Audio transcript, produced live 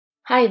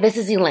Hi, this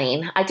is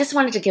Elaine. I just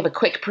wanted to give a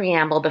quick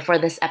preamble before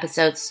this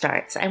episode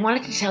starts. I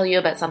wanted to tell you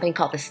about something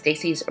called the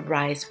Stacy's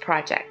Rise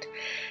Project,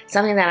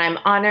 something that I'm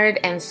honored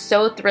and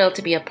so thrilled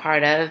to be a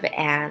part of,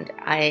 and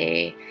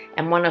I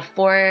am one of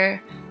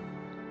four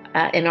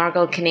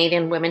inaugural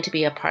Canadian women to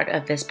be a part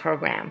of this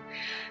program.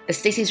 The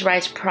Stacy's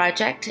Rise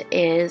Project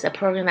is a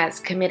program that's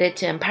committed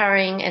to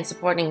empowering and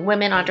supporting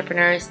women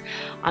entrepreneurs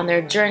on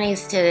their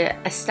journeys to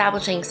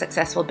establishing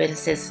successful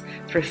businesses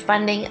through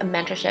funding,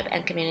 mentorship,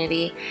 and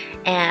community.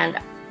 And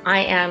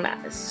I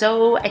am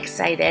so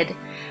excited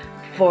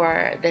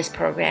for this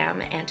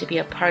program and to be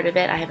a part of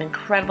it. I have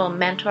incredible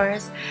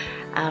mentors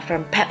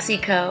from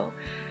PepsiCo,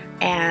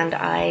 and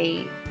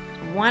I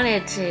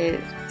wanted to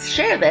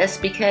share this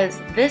because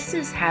this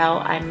is how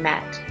I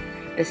met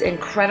this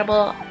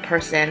incredible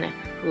person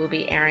who will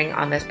be airing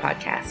on this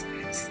podcast,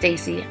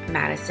 Stacy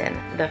Madison,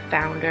 the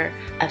founder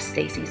of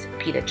Stacy's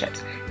Pita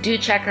Chips. Do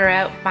check her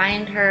out,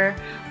 find her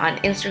on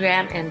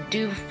Instagram, and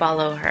do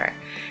follow her.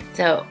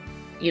 So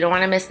you don't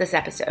want to miss this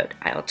episode.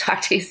 I'll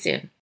talk to you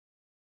soon.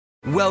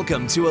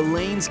 Welcome to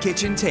Elaine's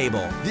Kitchen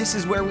Table. This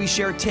is where we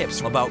share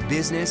tips about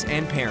business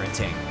and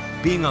parenting.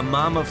 Being a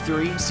mom of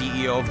three,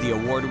 CEO of the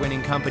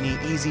award-winning company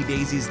Easy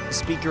Daisy's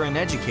speaker and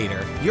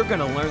educator, you're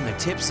going to learn the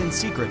tips and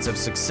secrets of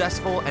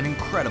successful and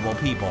incredible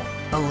people.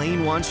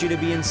 Elaine wants you to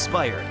be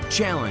inspired,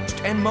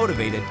 challenged, and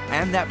motivated,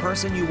 and that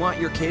person you want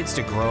your kids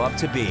to grow up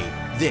to be.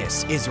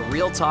 This is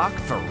Real Talk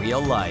for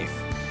Real Life.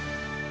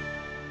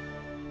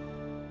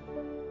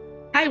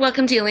 Hi,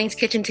 welcome to Elaine's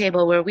Kitchen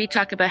Table, where we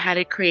talk about how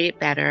to create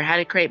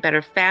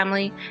better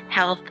family,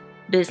 health,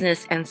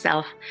 business, and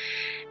self.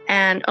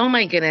 And oh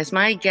my goodness,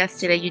 my guest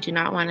today, you do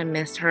not want to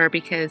miss her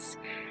because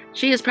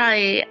she is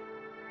probably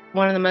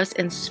one of the most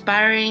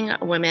inspiring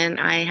women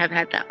I have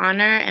had the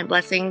honor and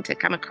blessing to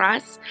come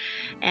across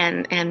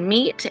and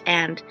meet.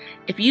 And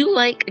if you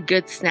like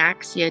good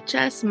snacks, you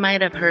just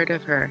might have heard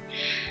of her.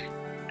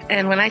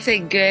 And when I say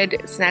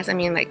good snacks, I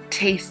mean like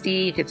tasty,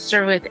 you could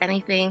serve with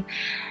anything.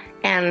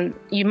 And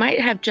you might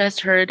have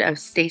just heard of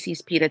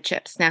Stacy's Pita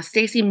Chips. Now,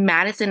 Stacy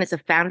Madison is the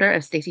founder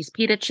of Stacy's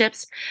Pita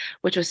Chips,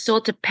 which was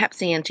sold to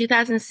Pepsi in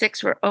 2006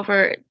 for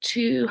over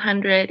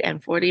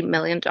 $240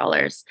 million.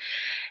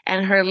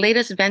 And her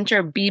latest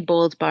venture, Be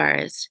Bold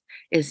Bars,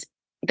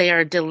 they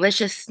are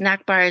delicious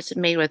snack bars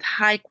made with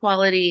high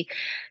quality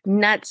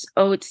nuts,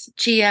 oats,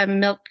 chia,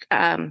 milk,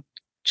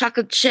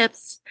 chocolate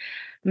chips,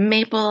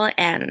 maple,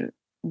 and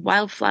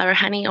wildflower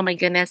honey. Oh my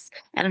goodness.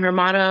 And her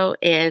motto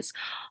is,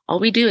 all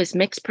we do is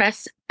mix,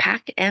 press,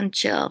 pack, and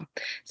chill.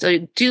 So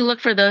do look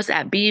for those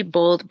at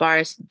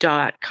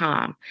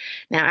BeBoldBars.com.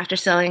 Now, after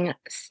selling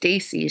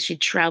Stacy, she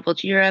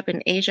traveled Europe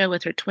and Asia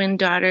with her twin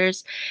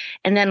daughters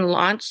and then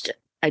launched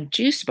a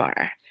juice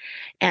bar.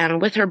 And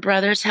with her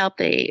brother's help,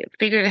 they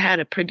figured out how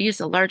to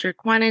produce a larger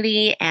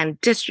quantity and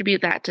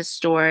distribute that to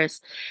stores.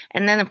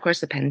 And then, of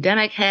course, the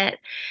pandemic hit.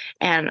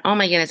 And oh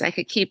my goodness, I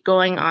could keep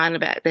going on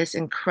about this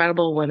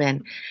incredible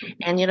woman.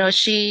 And, you know,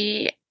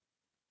 she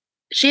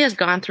has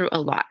gone through a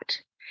lot,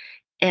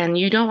 and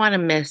you don't want to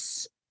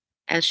miss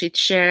as she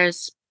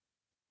shares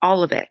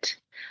all of it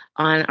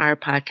on our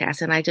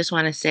podcast. And I just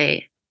want to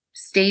say,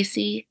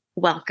 Stacy,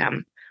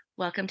 welcome.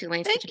 Welcome to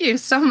Elaine's Kitchen. Thank you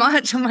so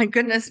much. Oh my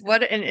goodness,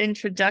 what an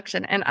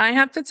introduction. And I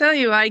have to tell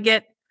you, I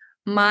get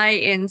my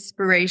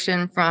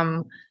inspiration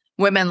from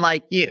women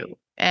like you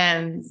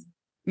and,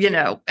 you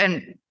know,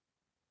 and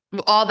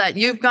all that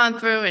you've gone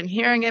through and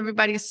hearing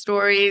everybody's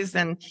stories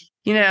and,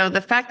 you know, the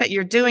fact that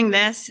you're doing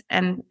this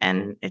and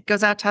it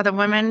goes out to other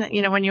women,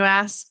 you know, when you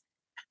ask,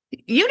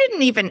 you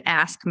didn't even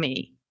ask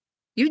me.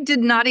 You did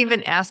not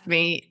even ask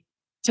me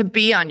to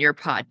be on your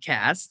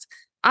podcast.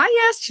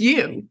 I asked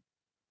you.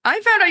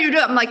 I found out you do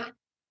it. I'm like,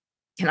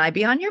 can I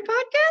be on your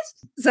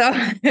podcast? So,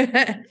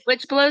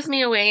 which blows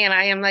me away. And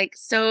I am like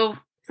so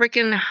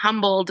freaking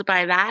humbled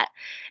by that.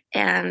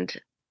 And,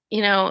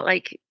 you know,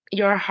 like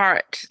your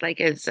heart,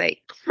 like is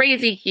like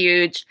crazy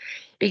huge.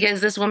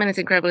 Because this woman is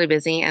incredibly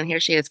busy, and here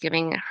she is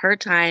giving her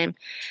time,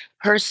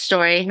 her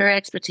story, her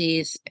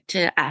expertise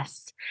to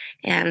us.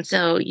 And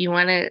so you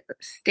want to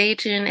stay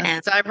tuned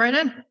and dive right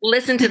in.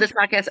 Listen to this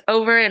podcast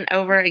over and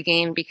over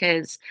again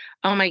because,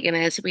 oh my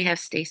goodness, we have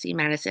Stacy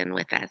Madison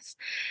with us.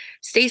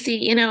 Stacy,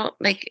 you know,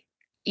 like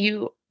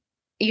you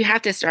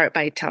have to start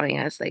by telling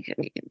us, like,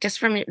 just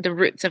from the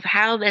roots of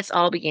how this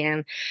all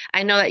began.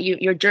 I know that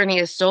your journey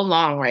is so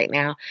long right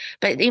now,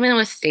 but even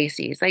with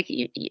Stacy's, like,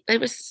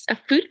 it was a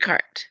food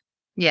cart.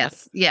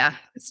 Yes. Yeah.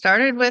 It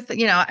started with,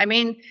 you know, I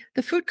mean,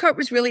 the food cart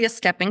was really a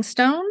stepping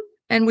stone,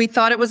 and we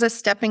thought it was a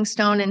stepping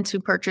stone into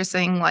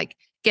purchasing, like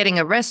getting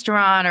a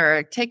restaurant or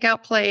a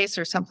takeout place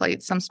or some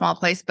small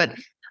place. But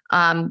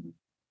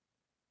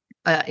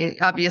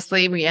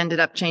obviously we ended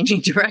up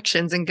changing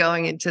directions and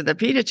going into the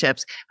pita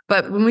chips.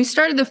 But when we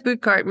started the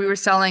food cart, we were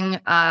selling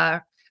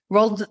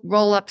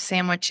roll up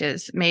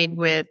sandwiches made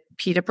with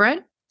pita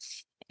bread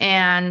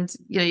And,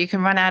 you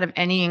can run out of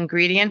any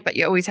ingredient, but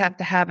you always have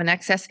to have an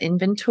excess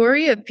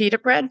inventory of pita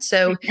bread.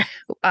 So,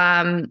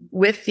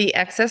 with the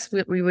excess,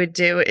 what we would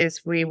do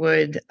is we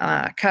would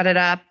cut it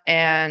up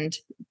and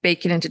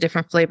bake it into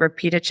different flavored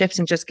pita chips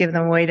and just give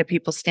them away to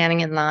people standing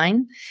in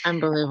line.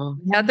 Unbelievable.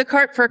 We had the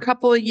cart for a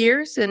couple of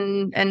years,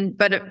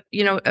 but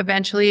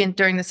eventually, and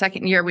during the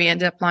second year, we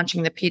ended up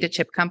launching the pita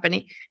chip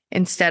company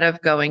instead of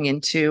going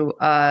into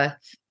a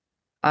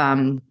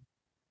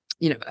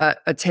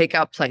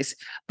takeout place.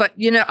 But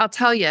I'll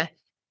tell you,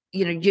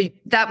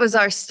 that was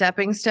our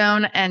stepping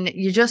stone, and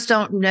you just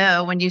don't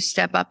know when you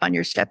step up on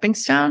your stepping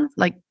stone,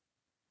 like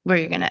where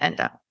you're going to end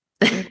up.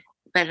 But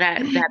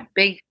that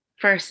big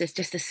first is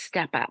just a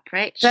step up,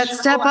 right? That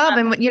step up.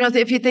 And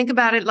if you think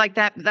about it, like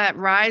that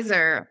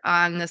riser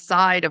on the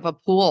side of a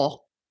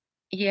pool,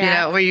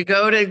 where you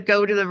go to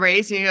the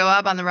race and you go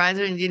up on the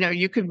riser, and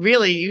you could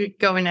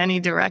go in any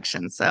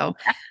direction. So,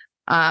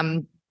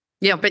 but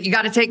you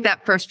got to take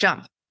that first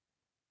jump.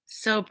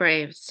 So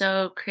brave,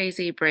 so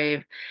crazy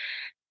brave.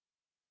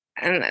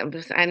 And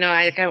I know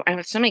I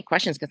have so many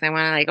questions because I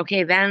want to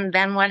okay,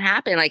 then what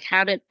happened? Like,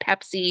 how did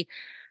Pepsi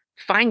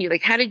find you?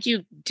 Like, how did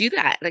you do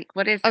that? Like,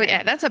 what is? Oh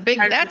yeah, that's a big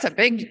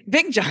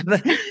job.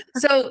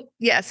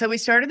 So we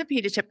started the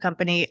pita chip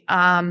company.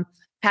 Had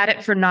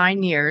it for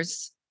 9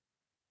 years.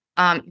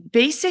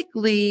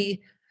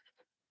 Basically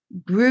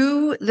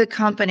grew the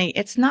company.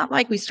 It's not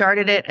like we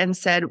started it and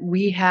said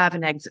we have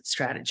an exit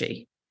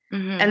strategy.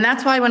 Mm-hmm. And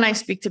that's why when I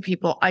speak to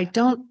people, I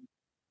don't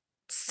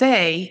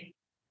say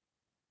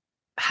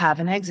have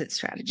an exit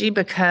strategy,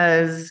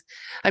 because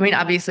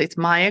obviously it's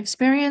my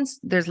experience.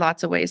 There's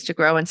lots of ways to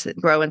grow and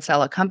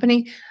sell a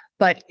company.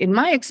 But in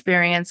my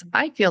experience,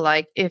 I feel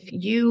like if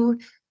you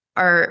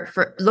are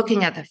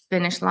looking at the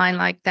finish line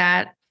like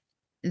that,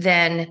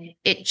 then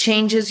it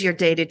changes your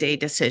day-to-day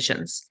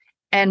decisions.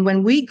 And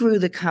when we grew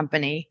the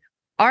company,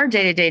 our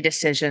day-to-day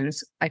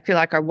decisions, I feel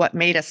like, are what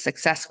made us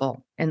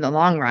successful in the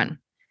long run.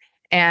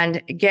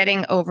 And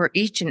getting over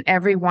each and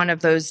every one of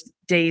those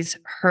days'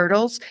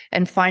 hurdles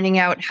and finding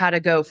out how to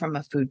go from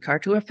a food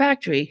cart to a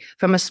factory,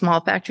 from a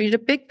small factory to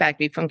big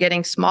factory, from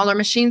getting smaller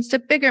machines to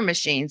bigger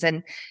machines,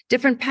 and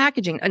different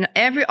packaging, and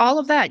all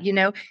of that,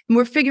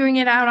 we're figuring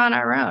it out on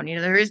our own.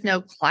 There is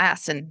no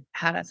class in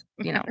how to,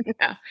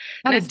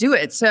 how to do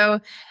it.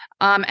 So,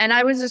 and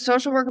I was a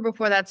social worker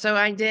before that. So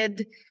I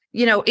did,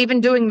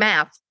 even doing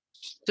math,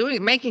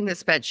 making the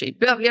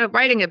spreadsheet,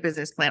 writing a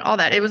business plan, all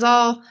that. It was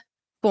all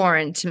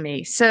foreign to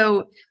me.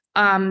 So,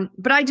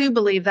 but I do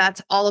believe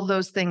that's all of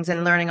those things,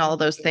 and learning all of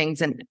those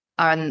things, and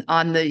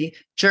on the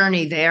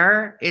journey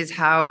there is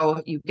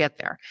how you get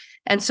there.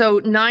 And so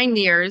 9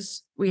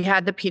 years we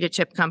had the pita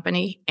chip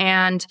company,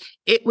 and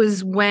it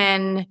was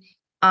when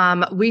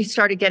we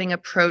started getting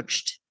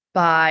approached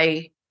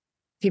by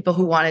people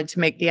who wanted to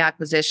make the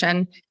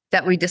acquisition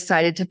that we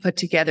decided to put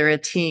together a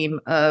team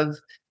of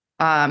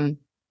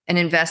an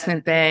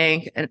investment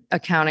bank, an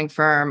accounting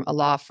firm, a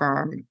law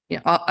firm,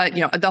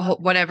 the whole,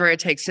 whatever it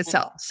takes to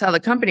sell the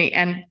company.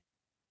 And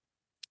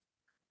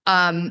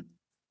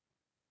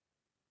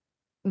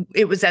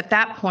it was at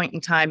that point in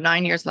time,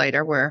 9 years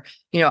later, where,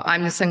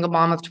 I'm the single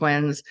mom of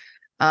twins.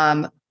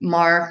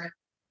 Mark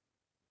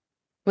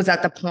was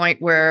at the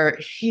point where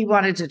he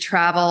wanted to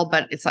travel,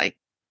 but it's like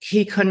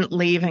he couldn't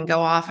leave and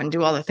go off and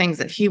do all the things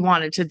that he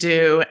wanted to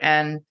do.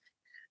 And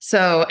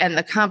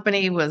the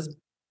company was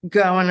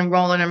going and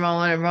rolling and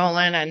rolling and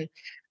rolling. And,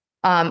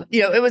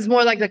 it was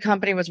more like the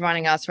company was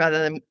running us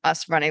rather than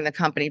us running the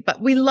company,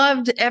 but we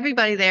loved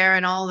everybody there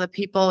and all the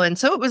people. And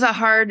so it was a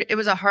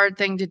hard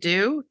thing to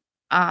do.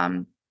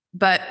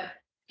 But,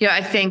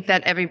 I think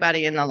that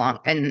everybody in the long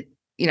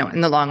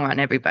run,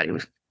 everybody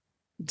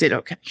did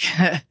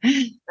okay.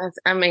 That's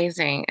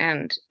amazing.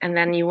 And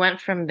then you went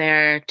from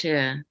there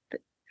to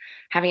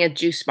having a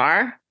juice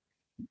bar.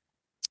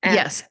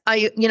 Yes.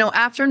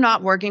 After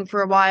not working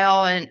for a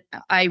while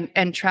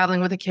and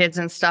traveling with the kids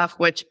and stuff,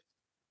 which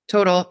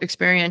total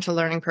experiential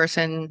learning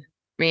person,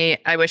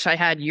 I wish I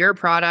had your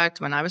product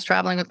when I was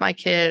traveling with my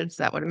kids.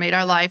 That would have made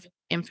our life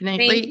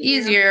infinitely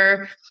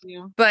easier.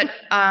 But,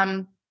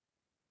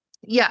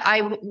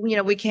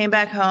 we came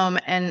back home,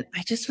 and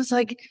I just was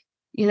like,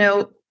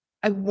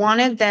 I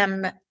wanted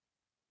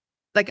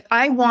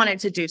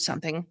to do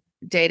something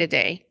day to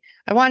day.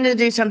 I wanted to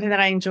do something that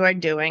I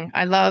enjoyed doing.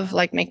 I love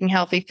making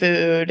healthy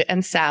food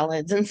and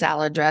salads and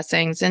salad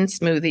dressings and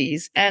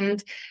smoothies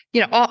and,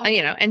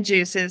 and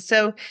juices.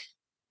 So,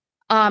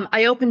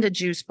 I opened a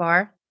juice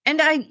bar,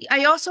 and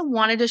I also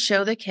wanted to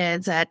show the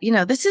kids that,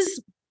 this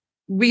is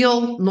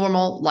real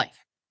normal life.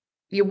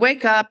 You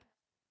wake up,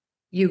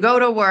 you go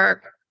to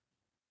work,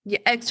 you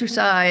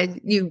exercise,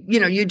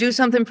 you do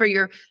something for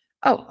your,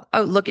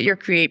 look at your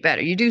create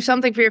better. You do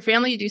something for your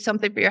family, you do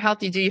something for your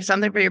health, you do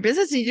something for your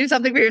business, you do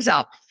something for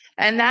yourself.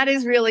 And that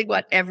is really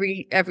what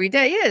every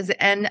day is.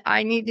 And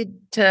I needed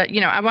to,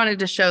 I wanted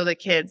to show the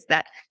kids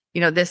that,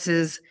 this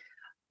is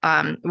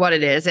what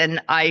it is.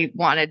 And I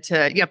wanted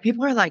to,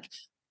 people are like,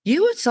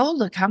 you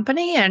sold a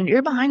company and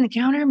you're behind the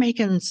counter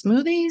making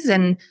smoothies.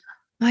 And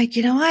like,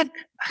 you know what?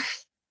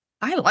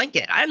 I like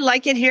it. I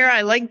like it here.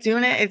 I like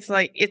doing it. It's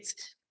like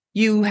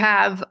you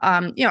have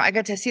I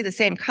got to see the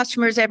same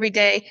customers every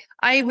day.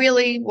 I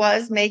really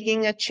was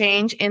making a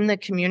change in the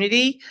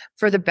community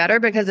for the better,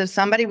 because if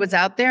somebody was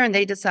out there and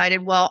they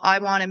decided, well, I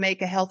want to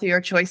make a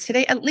healthier choice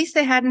today, at least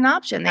they had an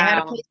option. They had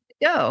a Wow. place to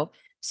go.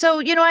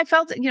 So, I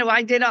felt,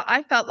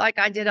 I felt like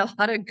I did a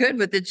lot of good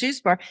with the juice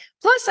bar.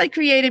 Plus I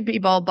created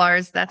B-ball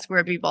bars. That's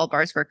where B-ball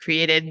bars were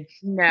created,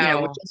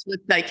 No. just with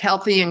like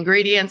healthy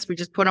ingredients. We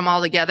just put them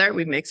all together.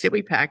 We mixed it,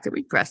 we packed it,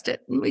 we pressed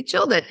it, and we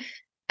chilled it.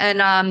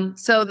 And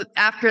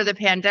after the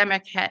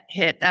pandemic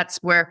hit, that's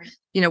where,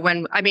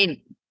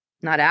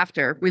 not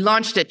after, we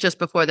launched it just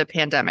before the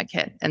pandemic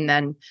hit. And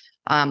then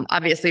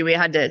obviously we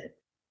had to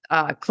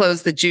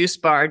close the juice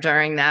bar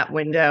during that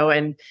window,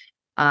 and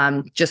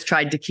just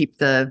tried to keep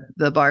the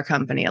bar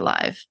company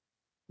alive.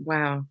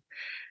 Wow.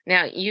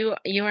 Now you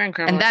are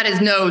incredible. And that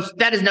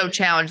is no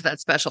challenge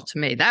that's special to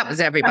me. That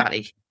was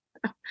everybody.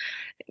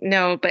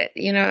 No, but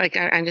like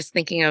I'm just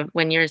thinking of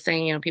when you're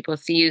saying, people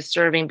see you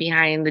serving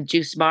behind the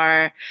juice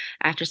bar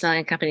after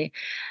selling a company.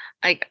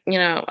 Like,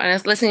 I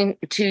was listening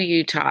to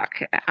you talk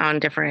on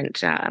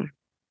different, other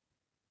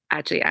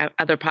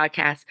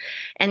podcasts,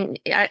 and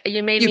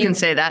you can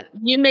say that.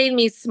 You made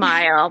me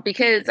smile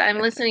because I'm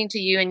listening to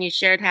you, and you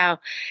shared how,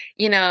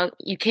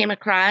 you came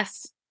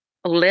across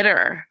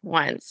litter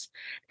once,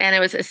 and it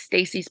was a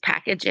Stacy's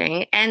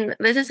packaging, and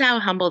this is how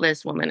humble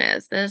this woman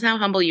is. This is how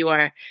humble you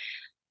are.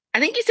 I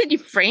think you said you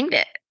framed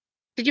it.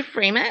 Did you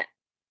frame it?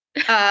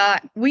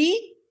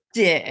 We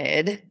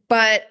did,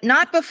 but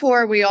not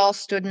before we all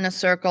stood in a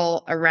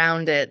circle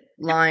around it,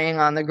 lying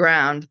on the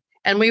ground.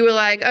 And we were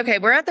like, okay,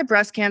 we're at the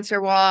breast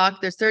cancer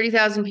walk. There's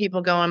 30,000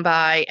 people going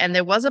by. And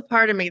there was a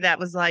part of me that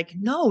was like,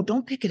 no,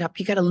 don't pick it up.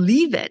 You got to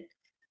leave it.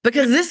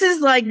 Because this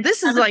is like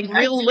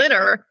real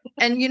litter.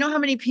 And you know how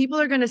many people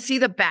are going to see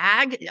the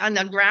bag on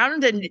the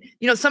ground, and,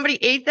 somebody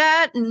ate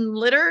that and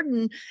littered.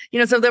 And,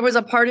 so there was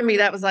a part of me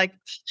that was like,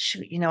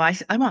 shoot,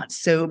 I want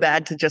so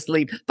bad to just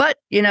leave. But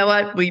you know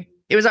what?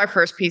 It was our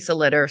first piece of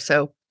litter.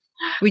 So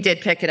we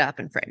did pick it up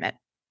and frame it.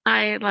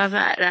 I love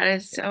that. That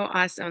is so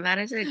awesome. That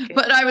is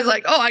But I was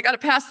like, oh, I got to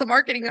pass the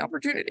marketing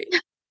opportunity.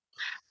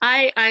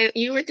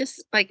 You were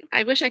just like,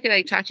 I wish I could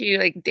like talk to you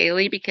like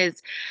daily,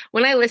 because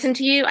when I listen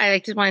to you, I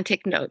like just want to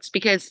take notes,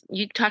 because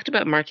you talked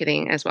about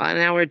marketing as well. And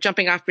now we're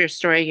jumping off your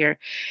story here.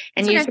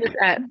 And you said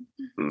that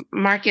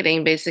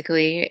marketing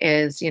basically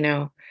is,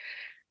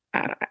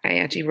 I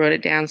actually wrote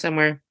it down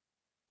somewhere,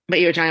 but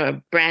you were talking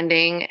about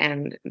branding,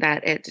 and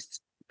that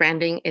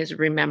branding is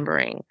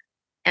remembering.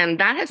 And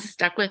that has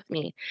stuck with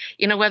me,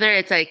 whether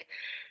it's like,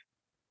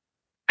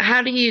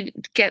 how do you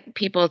get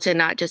people to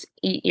not just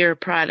eat your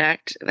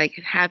product, like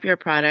have your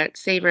product,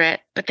 savor it,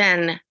 but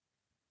then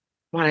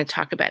want to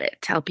talk about it,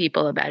 tell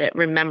people about it,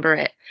 remember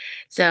it?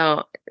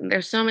 So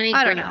there's so many.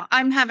 I don't know.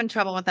 I'm having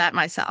trouble with that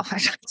myself.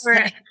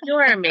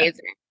 You're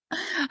amazing. I'm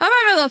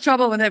having a little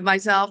trouble with it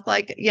myself.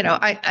 Like,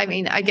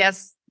 I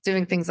guess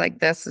doing things like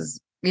this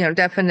is,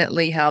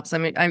 definitely helps. I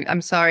mean,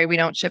 I'm sorry we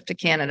don't ship to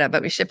Canada,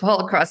 but we ship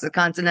all across the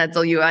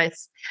continental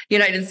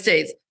United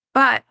States.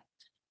 But,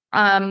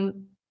 I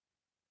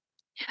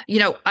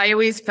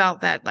always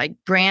felt that like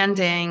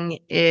branding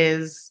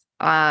is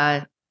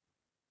you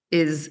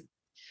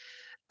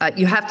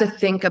have to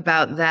think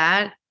about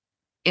that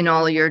in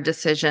all your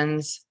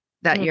decisions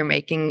that you're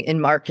making in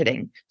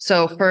marketing.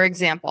 So for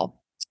example,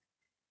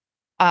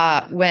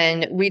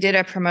 when we did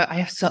a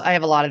I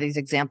have a lot of these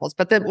examples,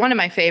 but one of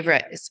my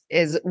favorites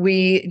is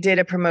we did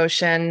a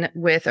promotion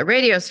with a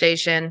radio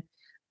station,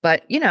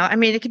 but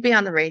it could be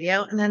on the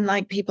radio, and then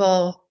like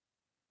people,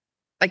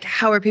 like,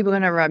 how are people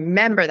going to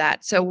remember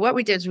that? So what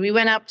we did is we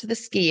went out to the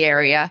ski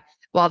area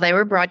while they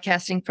were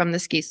broadcasting from the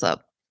ski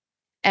slope.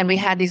 And we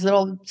had these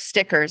little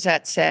stickers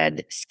that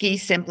said "Ski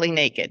Simply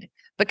Naked,"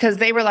 because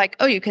they were like,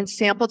 oh, you can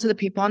sample to the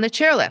people on the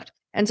chairlift.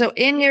 And so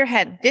in your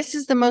head, this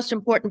is the most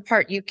important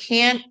part. You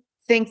can't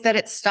think that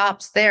it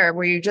stops there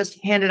where you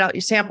just handed out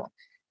your sample.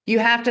 You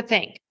have to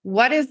think,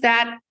 what is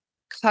that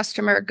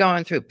customer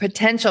going through,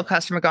 potential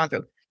customer going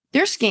through?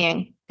 They're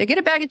skiing, they get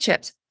a bag of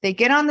chips, they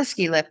get on the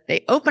ski lift,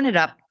 they open it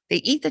up, they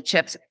eat the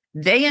chips,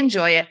 they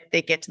enjoy it,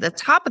 they get to the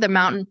top of the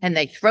mountain, and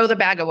they throw the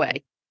bag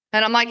away.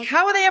 And I'm like,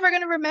 how are they ever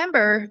going to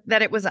remember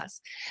that it was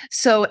us?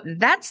 So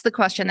that's the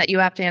question that you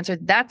have to answer.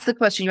 That's the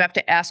question you have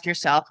to ask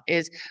yourself,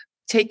 is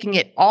taking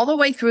it all the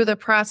way through the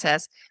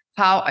process.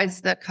 How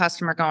is the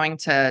customer going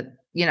to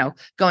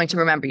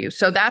remember you?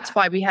 So that's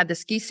why we had the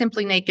Ski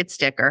Simply Naked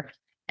sticker.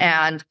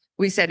 And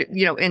we said,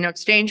 in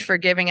exchange for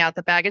giving out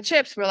the bag of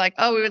chips, we're like,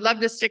 oh, we would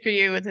love to sticker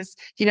you with this.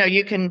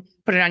 You can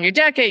put it on your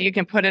jacket. You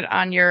can put it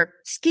on your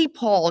ski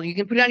pole. You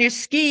can put it on your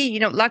ski.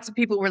 Lots of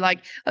people were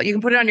like, oh, you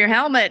can put it on your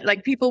helmet.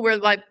 Like, people were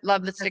like,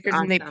 love the stickers,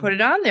 and they put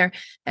it on there.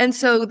 And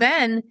so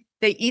then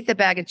they eat the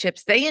bag of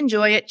chips. They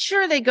enjoy it.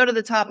 Sure, they go to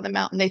the top of the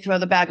mountain. They throw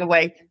the bag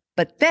away.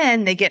 But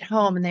then they get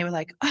home and they were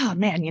like, oh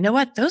man, you know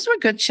what? Those were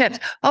good chips.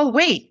 Oh,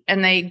 wait.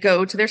 And they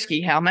go to their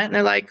ski helmet and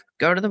they're like,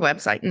 go to the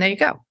website, and there you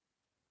go.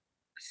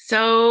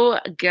 So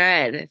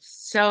good.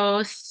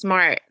 So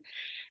smart.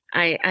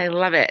 I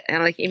love it.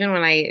 And like even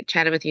when I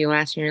chatted with you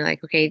last year, you're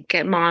like, okay,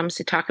 get moms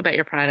to talk about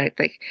your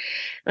product.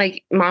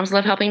 Like moms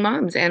love helping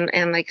moms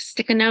and like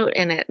stick a note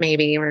in it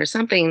maybe or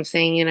something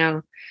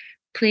saying,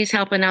 please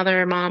help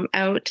another mom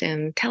out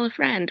and tell a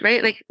friend,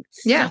 right? Like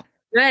so Yeah.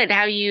 good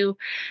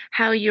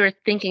how you're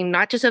thinking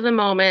not just of the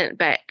moment,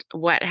 but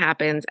what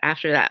happens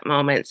after that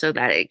moment so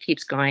that it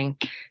keeps going.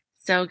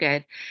 So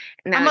good.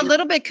 Now I'm a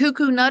little bit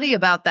cuckoo nutty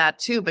about that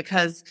too,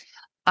 because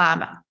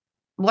um,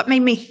 what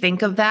made me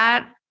think of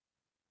that,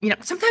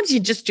 sometimes you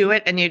just do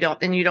it and you don't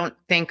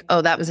think,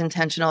 oh, that was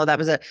intentional.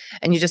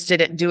 And you just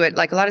do it.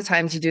 Like a lot of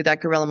times you do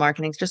that guerrilla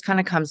marketing, it just kind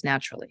of comes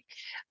naturally.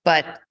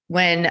 But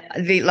when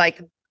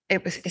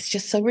it's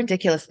just so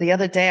ridiculous. The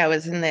other day I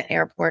was in the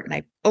airport and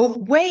I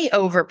way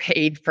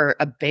overpaid for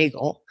a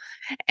bagel.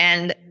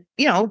 And,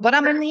 but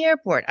I'm in the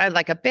airport. I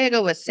like a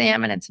bagel with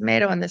salmon and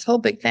tomato and this whole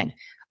big thing.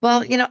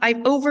 Well,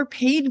 I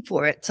overpaid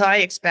for it. So I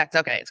expect,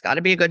 okay, it's got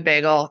to be a good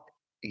bagel.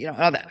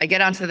 I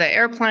get onto the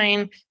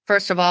airplane.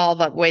 First of all,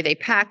 the way they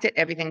packed it,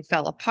 everything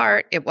fell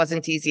apart. It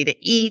wasn't easy to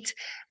eat.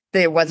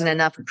 There wasn't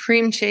enough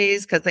cream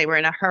cheese because they were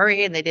in a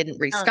hurry and they didn't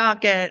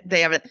restock it.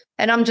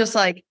 And I'm just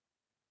like,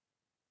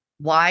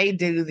 why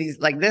do these,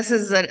 like, this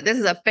is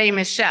a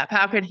famous chef.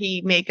 How could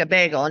he make a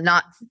bagel and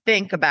not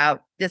think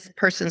about this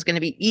person's going to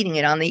be eating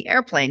it on the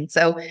airplane?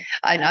 So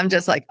I'm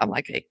just like,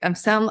 I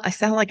sound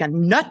like a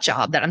nut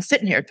job that I'm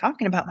sitting here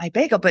talking about my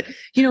bagel, but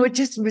it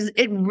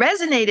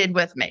resonated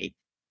with me.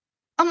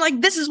 I'm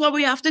like, this is what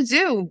we have to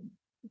do.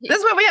 This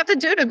is what we have to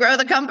do to grow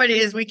the company.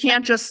 Is we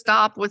can't just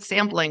stop with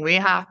sampling. We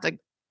have to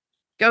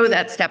go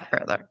that step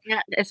further.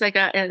 Yeah, it's like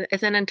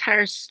it's an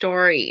entire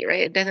story,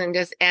 right? It doesn't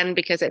just end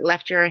because it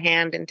left your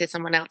hand into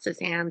someone else's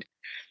hand.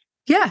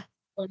 Yeah.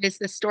 It's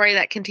the story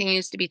that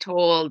continues to be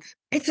told.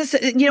 It's just,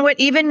 what,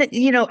 even,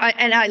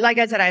 I like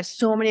I said, I have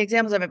so many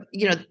examples of it.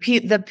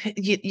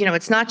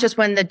 It's not just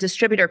when the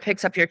distributor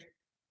picks up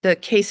the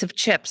case of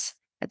chips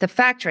at the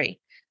factory,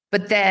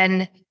 but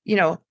then,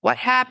 what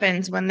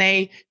happens when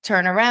they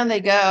turn around,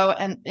 they go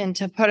and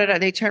to put it,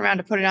 they turn around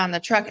to put it on the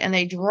truck and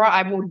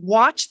I would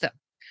watch them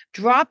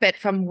drop it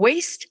from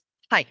waist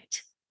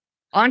height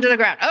onto the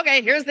ground.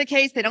 Okay, here's the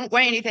case. They don't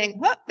weigh anything.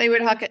 Whoop, they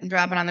would huck it and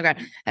drop it on the ground.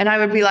 And I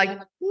would be like,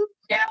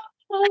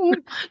 no,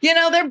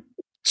 they're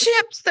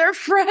chips. They're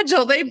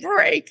fragile. They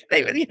break.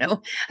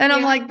 And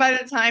I'm like, by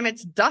the time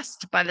it's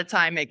dust, by the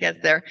time it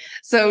gets there.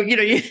 So,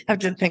 you have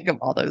to think of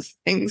all those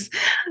things.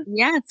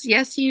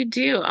 Yes, you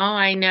do. Oh,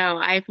 I know.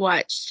 I've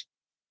watched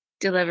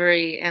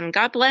delivery and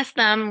God bless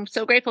them. I'm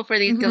so grateful for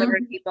these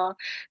delivery people.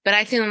 But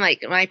I see them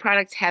like my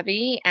product's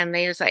heavy and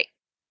they just like,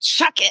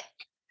 chuck it.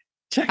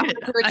 All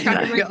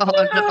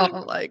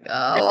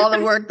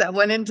the work that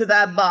went into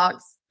that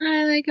box.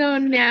 I like, oh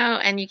no.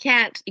 And you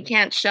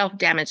can't shelf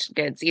damaged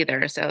goods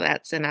either. So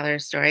that's another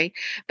story.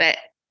 But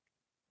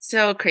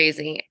so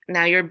crazy.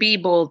 Now your Be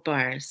Bold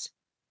bars.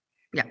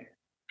 Yeah.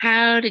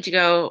 How did you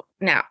go?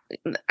 Now,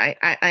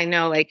 I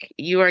know like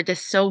you are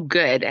just so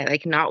good at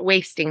like not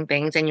wasting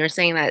things. And you're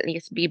saying that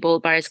these Be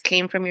Bold bars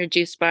came from your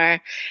juice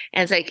bar.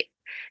 And it's like,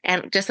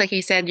 and just like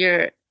you said,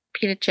 your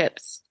pita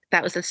chips,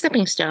 that was a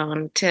stepping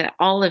stone to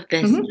all of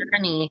this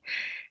journey.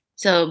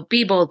 So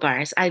Be Bold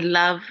bars, I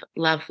love,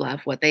 love, love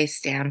what they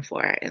stand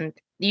for. And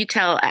you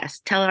tell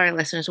our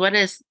listeners, what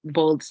does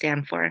bold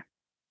stand for?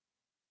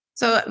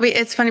 So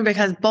it's funny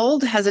because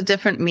bold has a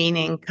different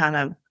meaning kind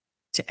of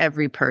to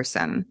every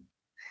person.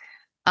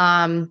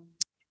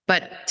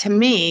 But to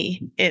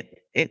me,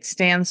 it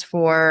stands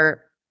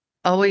for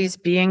always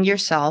being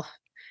yourself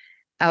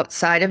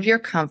outside of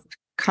your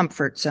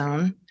comfort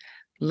zone,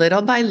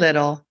 little by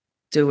little,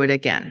 do it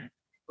again.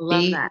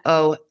 Love that.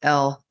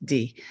 BOLD.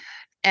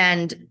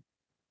 And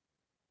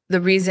the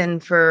reason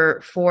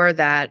for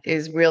that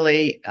is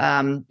really,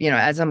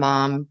 as a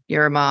mom,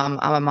 you're a mom,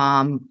 I'm a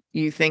mom,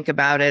 you think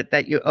about it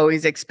that you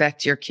always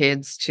expect your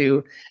kids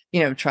to,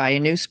 try a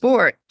new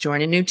sport,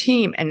 join a new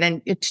team, and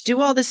then to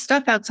do all this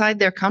stuff outside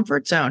their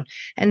comfort zone.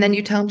 And then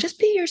you tell them, just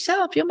be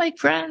yourself, you'll make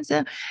friends.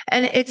 And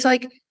it's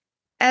like,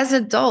 as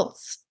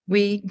adults,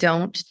 we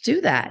don't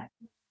do that.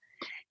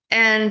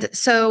 And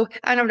so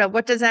I don't know,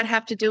 what does that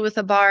have to do with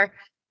a bar?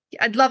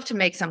 I'd love to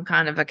make some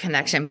kind of a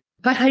connection,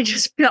 but I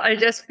just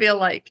feel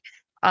like,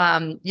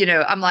 I'm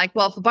like,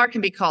 well, if a bar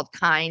can be called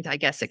kind, I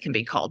guess it can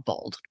be called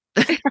bold.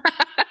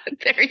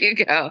 There you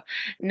go.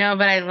 No,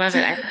 but I love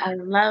it. I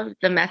love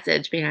the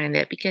message behind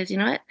it because you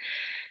know what?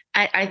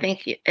 I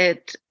think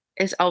it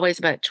is always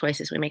about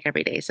choices we make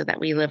every day so that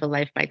we live a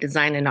life by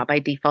design and not by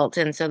default.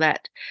 And so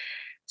that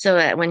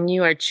when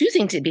you are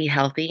choosing to be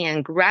healthy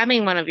and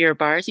grabbing one of your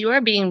bars, you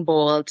are being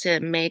bold to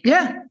make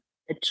a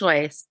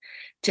choice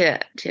to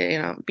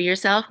be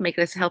yourself, make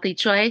this healthy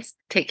choice,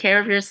 take care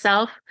of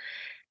yourself,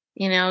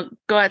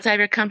 go outside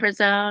your comfort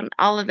zone,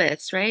 all of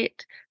this,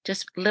 right?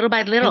 Just little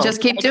by little. And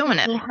just keep doing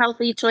it.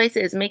 Healthy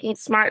choices, making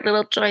smart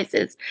little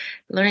choices,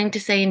 learning to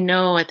say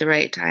no at the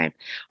right time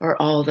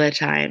or all the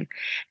time.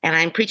 And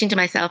I'm preaching to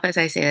myself as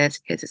I say this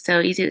because it's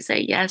so easy to say,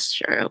 yes,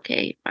 sure,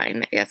 okay,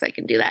 fine. Yes, I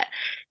can do that.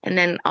 And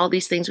then all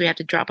these things we have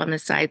to drop on the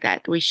side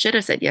that we should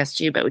have said yes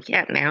to, but we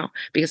can't now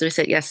because we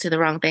said yes to the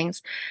wrong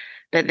things.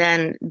 but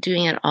then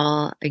doing it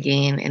all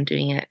again and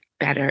doing it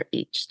better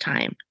each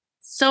time.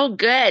 So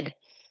good.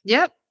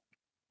 Yep.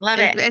 Love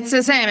it. It's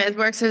the same. It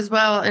works as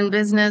well in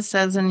business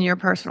as in your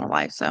personal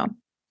life. So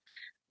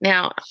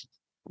Now,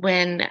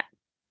 when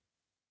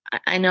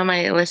I know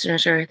my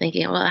listeners are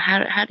thinking, well,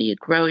 how do you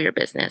grow your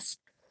business?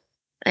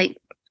 I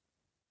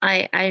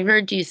I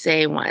heard you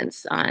say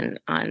once on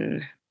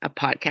a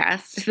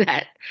podcast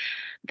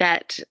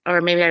that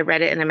or maybe I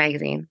read it in a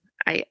magazine.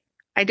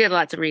 I did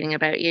lots of reading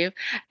about you.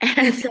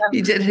 And so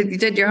you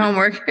did your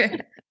homework.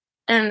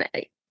 and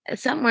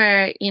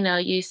somewhere,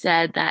 you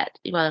said that,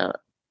 well,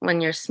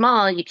 when you're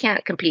small, you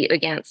can't compete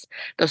against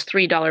those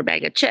 $3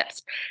 bag of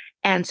chips.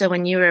 And so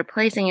when you were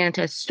placing it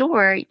into a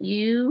store,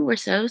 you were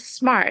so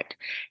smart.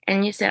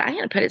 And you said, I'm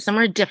going to put it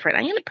somewhere different.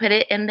 I'm going to put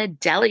it in the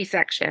deli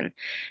section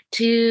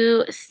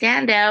to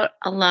stand out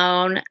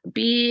alone,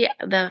 be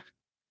the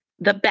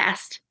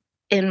best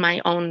in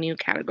my own new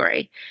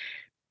category.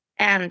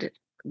 And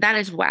that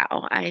is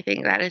wow. I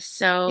think that is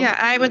so. Yeah,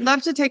 I would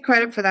love to take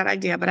credit for that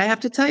idea, but I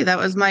have to tell you, that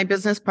was my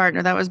business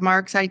partner. That was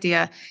Mark's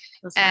idea.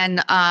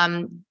 And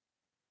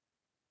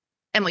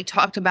we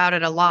talked about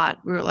it a lot.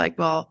 We were like,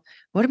 well,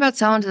 what about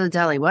selling to the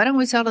deli? Why don't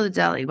we sell to the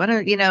deli?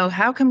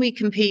 How can we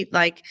compete?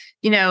 Like,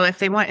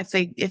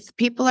 if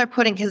people are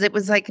putting, because it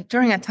was like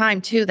during a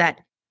time too, that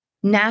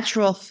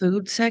natural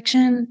food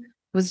section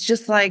was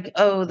just like,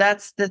 oh,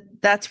 that's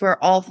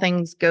where all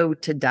things go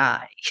to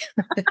die.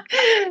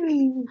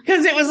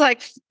 Because it was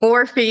like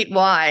 4 feet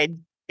wide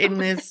in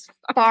this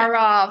far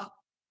off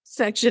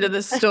section of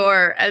the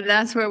store. And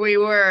that's where we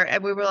were.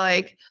 And we were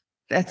like,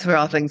 that's where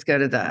all things go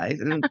to die.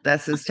 And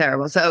this is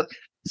terrible.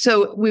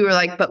 So we were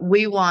like, but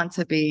we want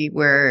to be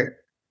where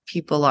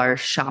people are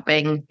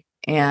shopping.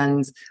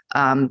 And,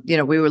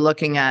 we were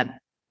looking at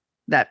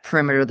that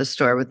perimeter of the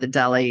store with the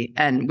deli.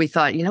 And we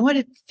thought, you know what,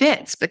 it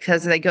fits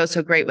because they go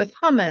so great with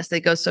hummus. They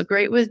go so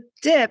great with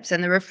dips,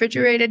 and the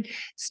refrigerated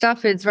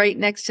stuff is right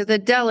next to the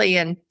deli.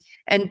 And,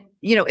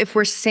 if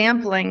we're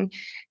sampling,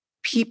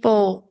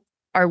 people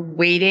are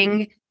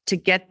waiting to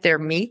get their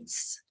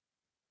meats.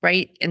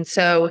 Right. And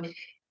so,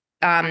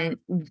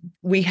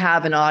 we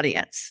have an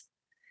audience.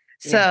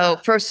 So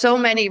for so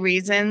many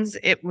reasons,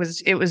 it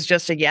was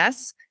just a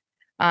yes.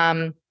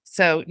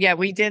 So yeah,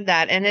 we did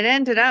that, and it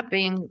ended up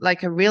being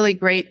like a really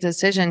great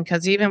decision,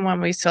 because even when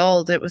we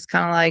sold, it was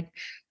kind of like,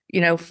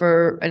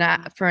 for an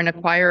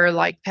acquirer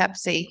like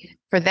Pepsi,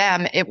 for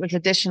them it was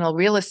additional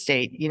real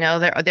estate.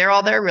 They're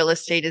all their real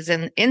estate is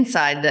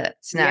inside the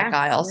snack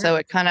aisle, so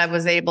it kind of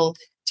was able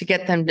to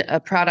get them a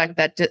product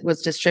that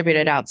was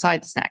distributed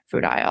outside the snack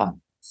food aisle.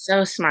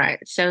 So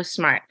smart. So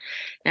smart.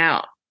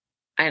 Now,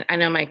 I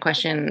know my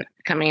question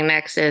coming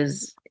next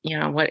is,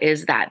 what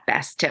is that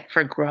best tip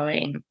for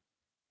growing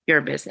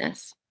your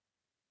business?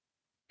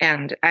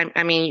 And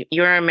I mean,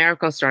 you're a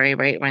miracle story,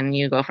 right? When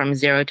you go from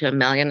 0 to $1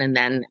 million, and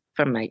then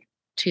from like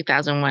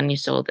 2001, you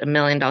sold $1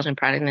 million in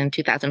product, and in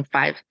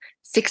 2005,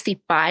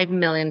 $65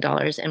 million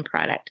in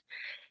product.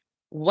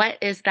 What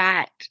is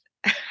that?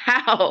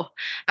 How?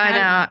 I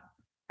know.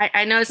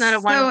 I know it's not a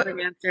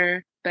one-word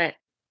answer, but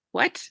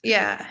what?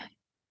 Yeah.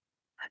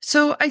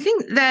 So I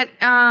think that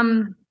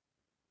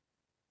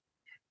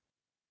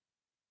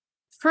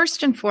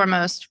first and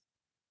foremost,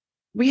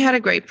 we had a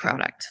great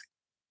product.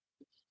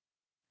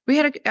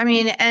 And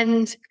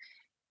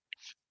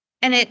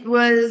it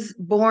was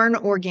born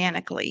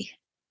organically,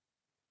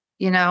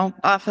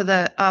 off of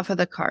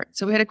the cart.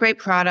 So we had a great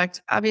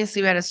product.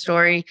 Obviously, we had a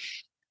story.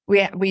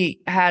 We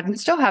had and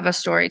still have a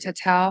story to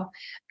tell.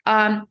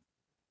 And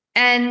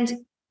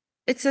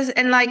it says,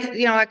 and like,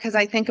 because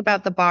I think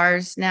about the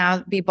bars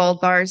now, Be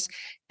Bold bars,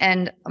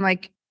 and I'm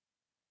like,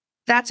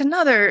 that's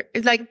another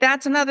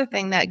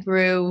thing that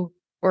grew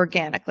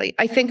organically.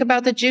 I think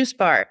about the juice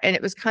bar, and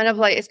it was kind of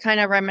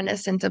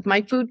reminiscent of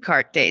my food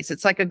cart days.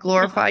 It's like a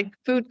glorified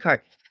food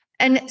cart.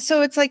 And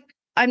so it's like,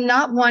 I'm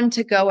not one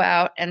to go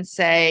out and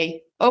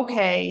say,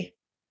 okay,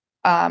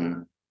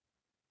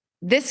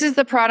 this is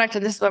the product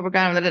and this is what we're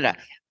going to,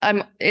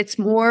 it's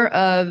more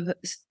of,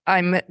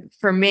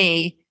 for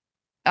me,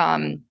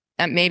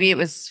 and maybe it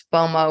was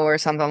FOMO or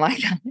something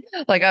like that.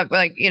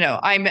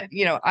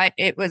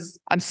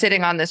 I'm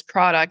sitting on this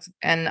product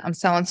and I'm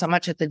selling so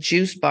much at the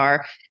juice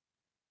bar.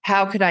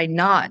 How could I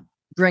not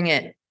bring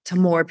it to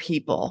more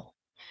people?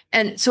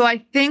 And so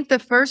I think the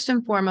first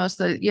and foremost,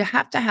 that you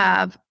have to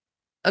have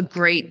a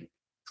great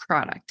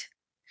product.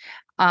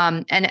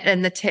 And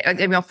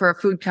for a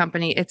food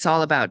company, it's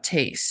all about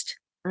taste.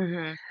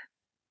 Mm-hmm.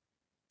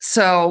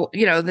 So,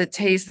 the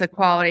taste, the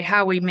quality,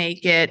 how we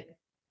make it.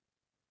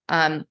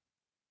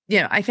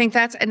 I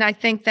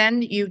think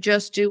then you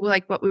just do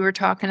like what we were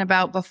talking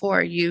about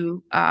before. And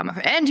you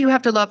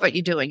have to love what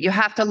you're doing. You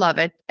have to love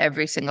it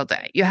every single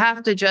day. You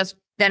have to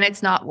then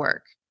it's not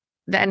work.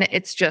 Then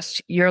it's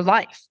just your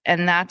life.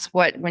 And that's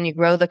when you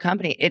grow the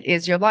company, it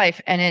is your life.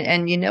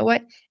 And you know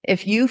what?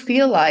 If you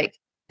feel like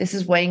this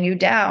is weighing you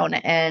down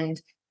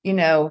and, you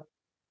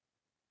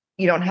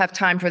don't have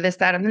time for this,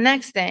 that, and the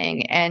next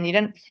thing, and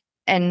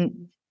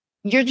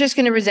you're just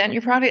going to resent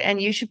your product, and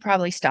you should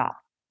probably stop.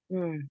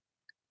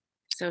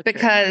 So true.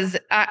 Because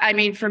I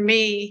mean, for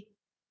me,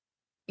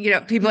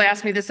 people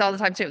ask me this all the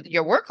time too,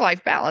 your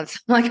work-life balance.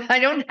 I'm like, I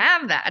don't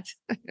have that.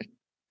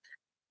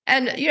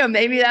 And,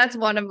 maybe that's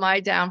one of my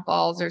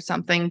downfalls or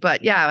something,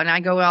 but yeah, when I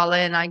go all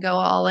in, I go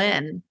all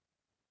in.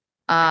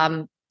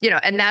 And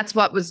that's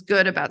what was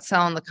good about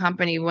selling the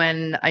company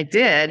when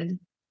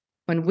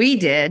we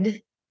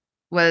did,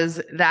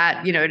 was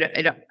that,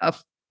 it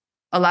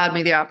allowed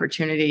me the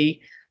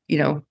opportunity,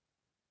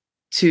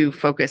 to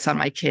focus on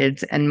my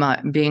kids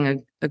and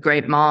being a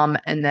great mom.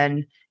 And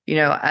then,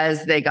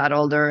 as they got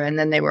older and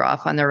then they were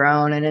off on their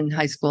own and in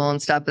high school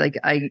and stuff, like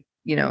I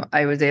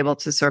was able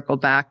to circle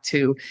back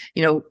to,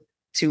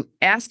 to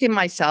asking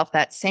myself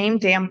that same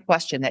damn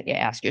question that you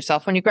ask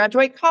yourself when you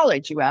graduate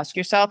college. You ask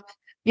yourself,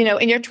 in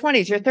your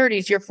 20s, your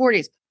 30s, your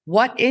 40s,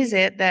 what is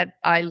it that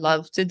I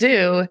love to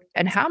do?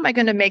 And how am I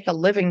going to make a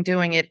living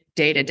doing it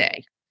day to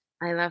day?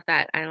 I love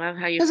that. I love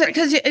how you.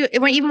 Because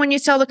even when you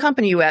sell the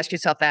company, you ask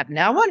yourself that.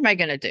 Now, what am I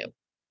going to do?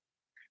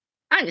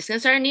 I'm just going to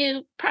start a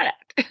new product.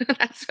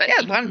 That's what.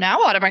 Yeah. Well, now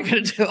what am I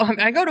going to do?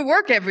 I go to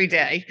work every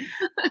day.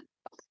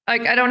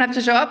 Like, I don't have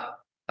to show up.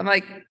 I'm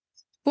like,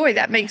 boy,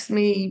 that makes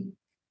me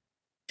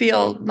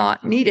feel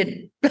not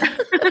needed.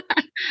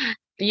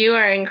 You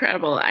are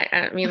incredible.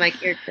 I mean,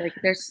 like, you're like,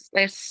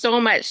 there's so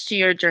much to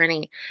your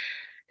journey.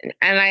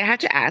 And I have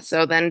to ask,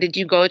 so then did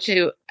you go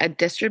to a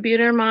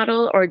distributor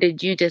model or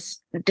did you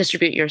just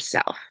distribute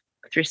yourself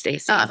through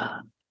Stacy?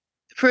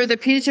 For the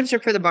pita chips or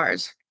for the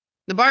bars?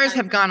 The bars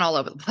have gone all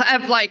over.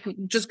 Have like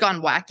just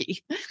gone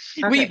wacky.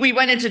 Okay. We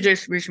went into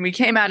distribution. We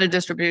came out of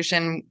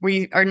distribution.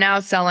 We are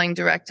now selling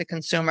direct to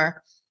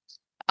consumer.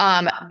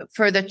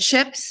 For the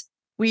chips,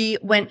 we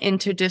went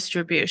into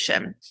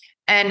distribution,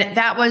 and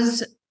that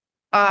was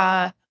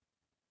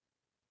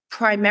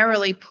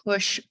primarily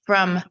push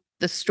from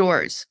the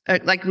stores.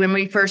 Like when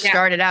we first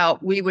started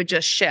out, we would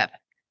just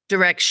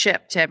direct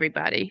ship to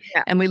everybody.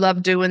 Yeah. And we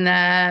loved doing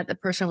that, the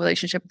personal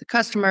relationship with the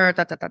customer,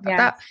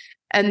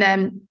 And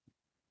then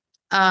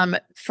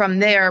from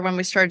there, when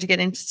we started to get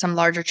into some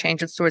larger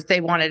chains of stores, they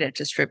wanted it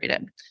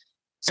distributed.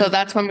 So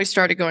that's when we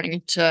started going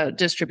into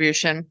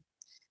distribution.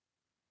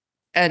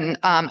 And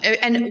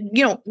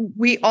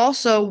we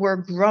also were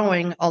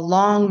growing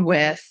along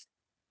with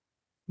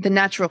the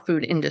natural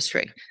food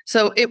industry.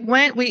 So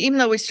even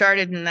though we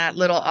started in that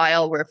little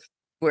aisle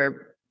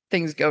where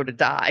things go to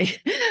die,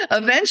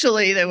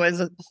 eventually there was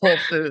Whole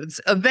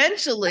Foods.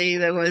 Eventually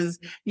there was,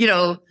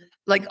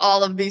 like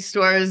all of these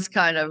stores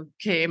kind of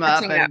came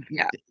up. And,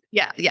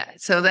 yeah.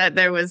 So that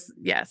there was,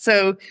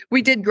 so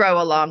we did grow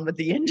along with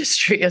the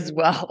industry as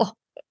well.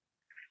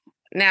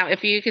 Now,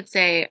 if you could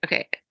say,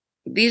 okay,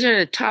 these are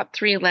the top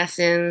 3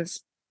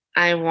 lessons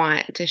I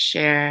want to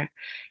share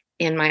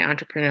in my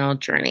entrepreneurial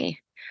journey,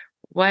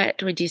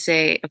 what would you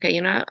say? Okay,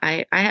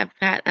 I have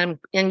had, and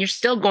you're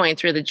still going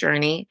through the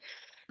journey.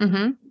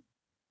 Mm-hmm.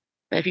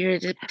 But if you were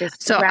to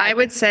just I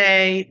would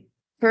say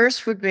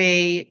first would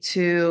be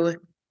to,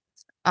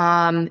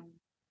 I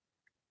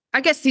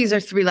guess these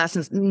are 3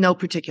 lessons, no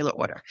particular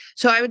order.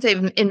 So I would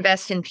say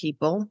invest in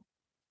people,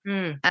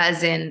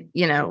 as in,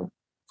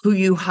 who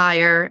you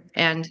hire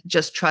and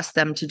just trust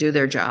them to do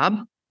their job.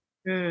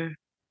 You're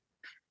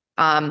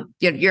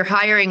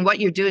hiring, what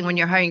you're doing when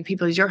you're hiring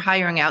people is you're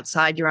hiring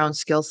outside your own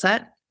skill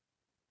set.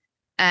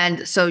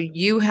 And so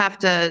you have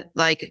to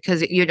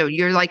because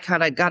you're like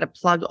kind of got to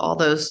plug all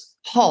those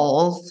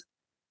holes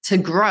to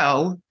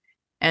grow.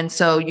 And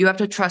so you have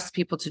to trust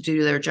people to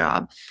do their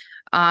job.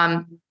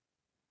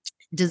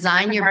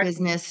 Design your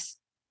business.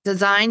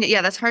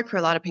 That's hard for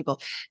a lot of people.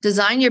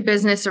 Design your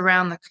business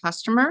around the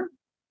customer.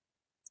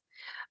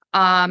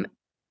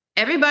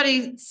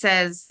 Everybody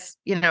says,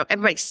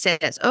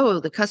 oh,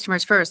 the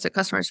customer's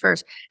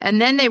first,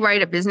 And then they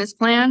write a business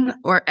plan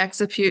or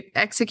execute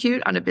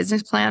on a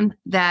business plan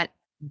that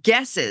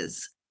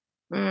guesses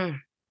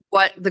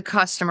what the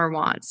customer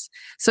wants.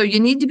 So you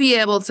need to be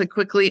able to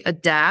quickly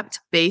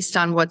adapt based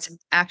on what's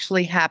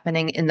actually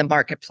happening in the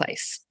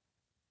marketplace.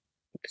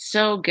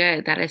 So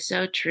good. That is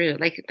so true.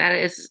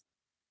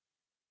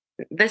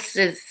 This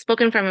is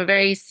spoken from a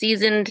very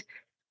seasoned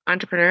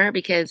entrepreneur,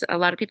 because a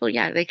lot of people,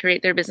 they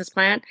create their business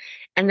plan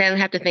and then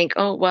have to think,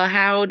 oh, well,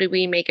 how do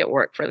we make it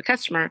work for the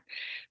customer?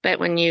 But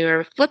when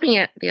you're flipping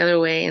it the other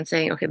way and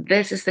saying, okay,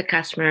 this is the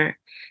customer,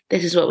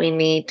 this is what we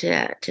need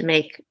to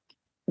make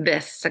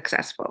this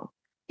successful.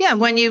 Yeah,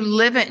 when you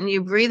live it and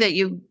you breathe it,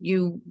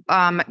 you're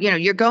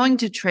going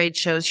to trade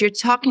shows, you're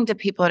talking to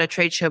people at a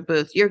trade show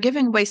booth, you're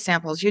giving away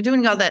samples, you're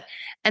doing all that.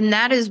 And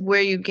that is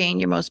where you gain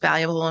your most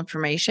valuable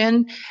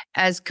information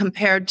as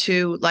compared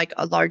to like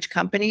a large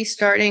company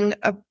starting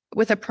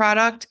with a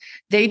product.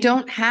 They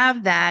don't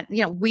have that.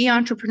 We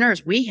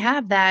entrepreneurs, we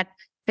have that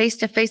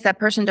face-to-face, that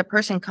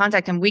person-to-person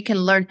contact, and we can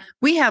learn.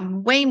 We have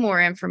way more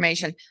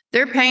information.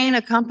 They're paying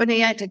a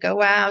company to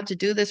go out to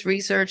do this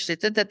research,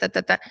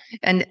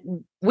 and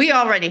we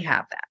already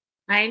have that.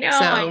 I know. So,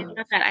 I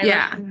love that. I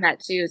love that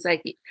too. It's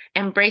like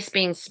embrace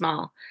being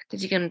small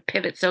because you can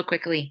pivot so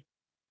quickly.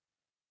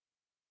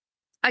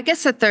 I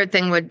guess the third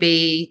thing would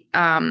be,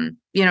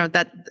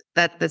 that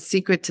the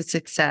secret to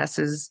success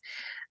is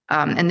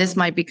and this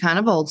might be kind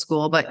of old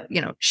school, but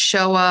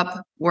show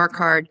up, work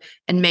hard,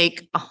 and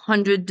make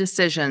 100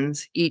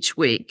 decisions each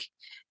week.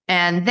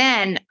 And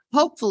then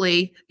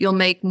hopefully you'll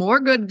make more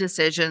good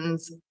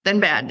decisions than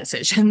bad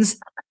decisions.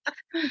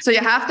 So you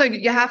have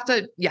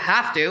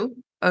to,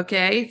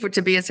 okay,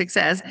 to be a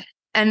success.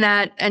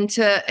 And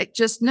to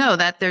just know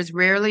that there's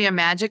rarely a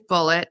magic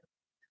bullet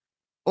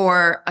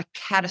or a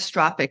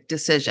catastrophic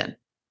decision.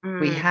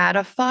 We had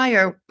a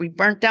fire. We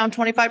burnt down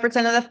 25%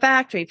 of the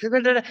factory.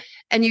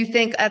 And you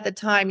think at the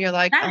time, you're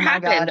like, that oh my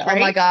happened, God, right?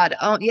 Oh my God.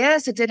 Oh,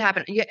 yes, it did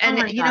happen.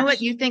 And you know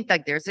what? You think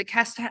like there's a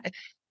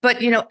but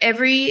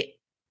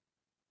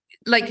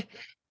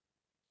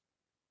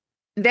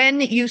then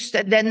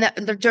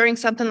during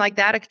something like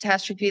that, a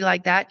catastrophe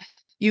like that,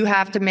 you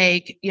have to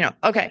make,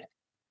 okay,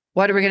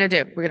 what are we going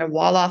to do? We're going to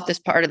wall off this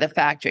part of the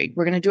factory.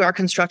 We're going to do our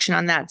construction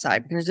on that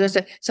side. We're going to do this.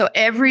 So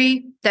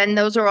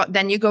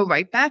then you go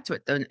right back to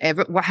it. Then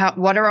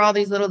what are all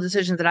these little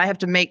decisions that I have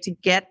to make to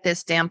get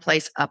this damn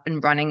place up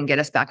and running and get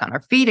us back on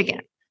our feet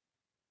again?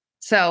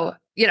 So,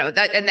 so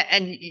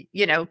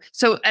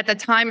at the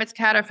time it's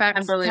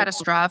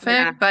catastrophic,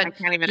 yeah, but I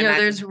can't even imagine.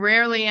 there's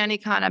rarely any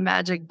kind of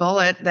magic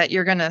bullet that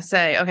you're going to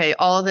say, okay,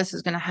 all of this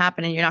is going to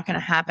happen, and you're not going to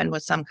happen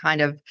with some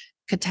kind of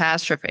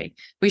catastrophe.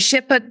 We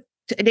ship an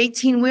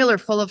 18-wheeler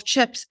full of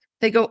chips.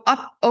 They go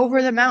up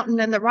over the mountain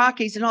in the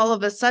Rockies, and all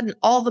of a sudden,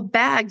 all the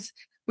bags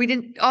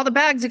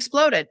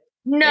exploded.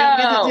 No, get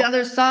to the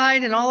other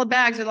side, and all the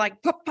bags are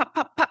like pop, pop,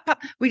 pop, pop,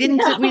 pop. We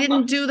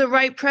didn't do the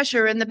right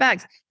pressure in the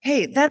bags.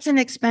 Hey, that's an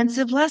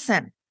expensive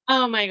lesson.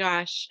 Oh my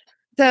gosh.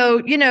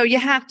 So, you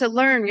have to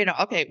learn,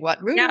 okay,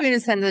 what route are we going to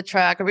send the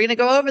truck? Are we going to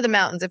go over the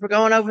mountains? If we're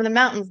going over the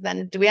mountains,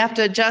 then do we have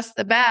to adjust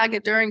the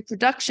bag during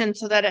production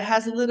so that it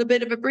has a little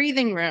bit of a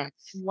breathing room?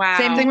 Wow.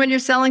 Same thing when you're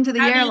selling to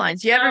the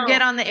airlines. You ever know?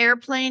 get on the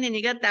airplane and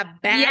you get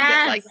that bag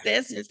that's like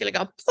this, and it's going to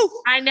go poof.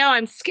 I know.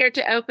 I'm scared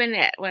to open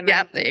it.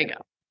 There you go.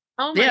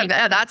 Oh my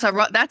that's a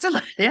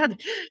lesson.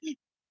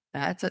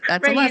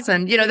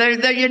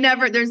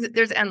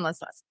 There's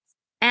endless lessons.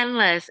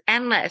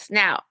 Endless.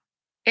 Now,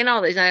 in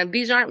all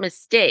these aren't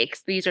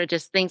mistakes. These are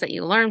just things that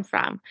you learn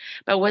from.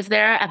 But was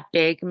there a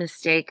big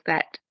mistake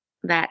that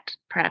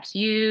perhaps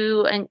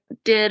you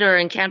did or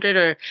encountered,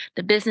 or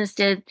the business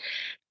did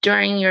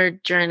during your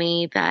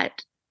journey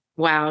that,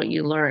 wow,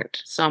 you learned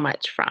so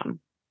much from?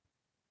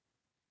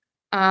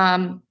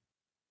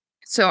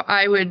 So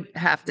I would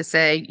have to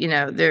say,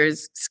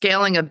 there's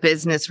scaling a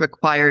business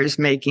requires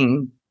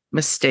making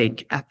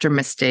mistake after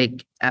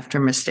mistake after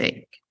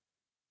mistake.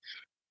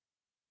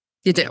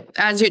 You do,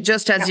 as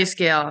you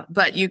scale,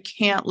 but you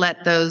can't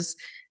let those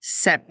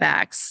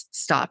setbacks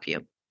stop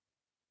you.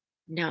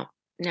 No.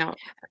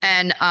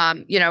 And,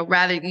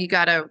 rather you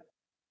got to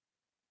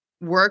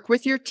work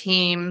with your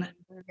team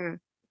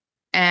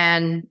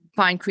and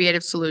find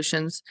creative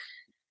solutions.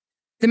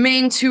 The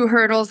main two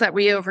hurdles that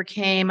we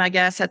overcame, I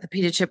guess, at the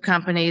pita chip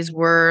companies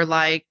were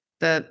like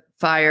the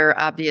fire,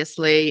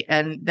 obviously.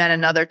 And then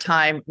another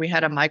time we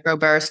had a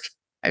microburst.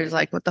 I was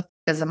like, what the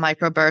is a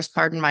microburst?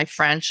 Pardon my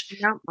French.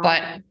 No.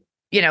 But,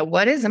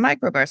 what is a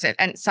microburst?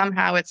 And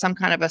somehow it's some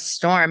kind of a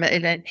storm.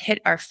 And it hit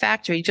our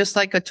factory just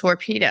like a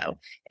torpedo.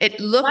 It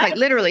looked like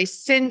literally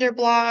cinder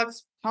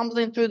blocks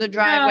tumbling through the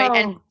driveway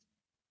and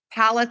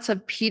pallets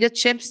of pita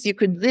chips. You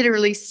could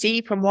literally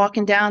see from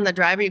walking down the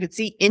driveway, you could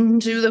see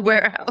into the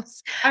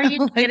warehouse. Are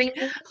you kidding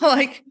me?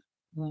 Like,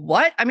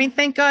 what? I mean,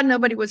 thank God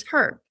nobody was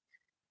hurt.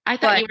 I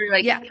thought you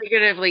were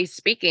figuratively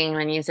speaking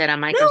when you said a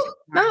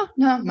microburst.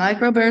 No,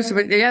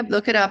 microburst. Yeah,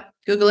 look it up.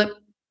 Google it.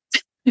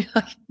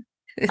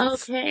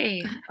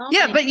 Okay.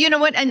 Yeah, but you know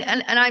what? And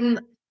I'm,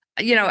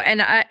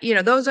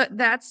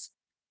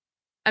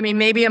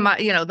 maybe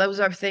those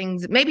are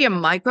things, maybe a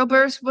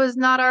microburst was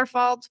not our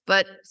fault,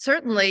 but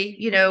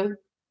certainly,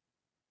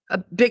 a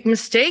big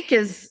mistake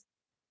is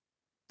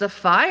the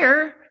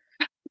fire.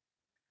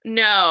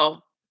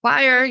 No.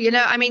 Fire,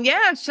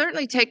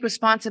 certainly take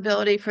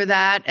responsibility for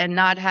that and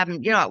not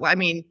having,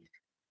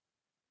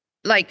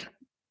 like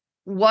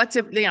what's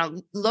if,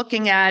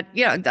 looking at,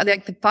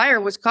 like the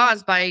fire was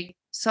caused by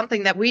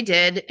something that we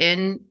did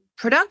in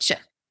production.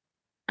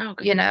 Oh,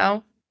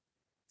 good.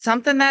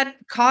 Something that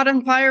caught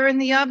on fire in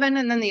the oven,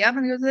 and then the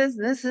oven goes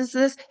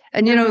this.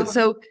 And,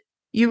 so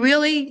you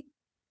really,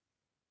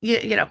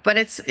 but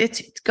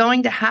it's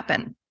going to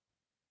happen.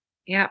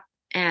 Yeah.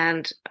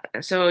 And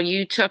so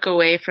you took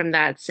away from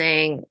that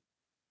saying,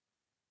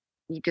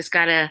 you just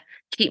got to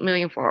keep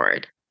moving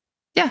forward.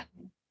 Yeah.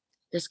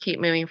 Just keep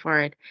moving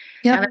forward.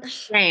 Yeah.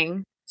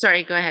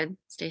 Sorry, go ahead,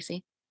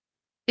 Stacy.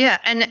 Yeah.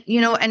 And,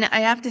 and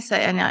I have to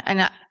say,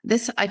 and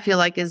this I feel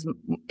like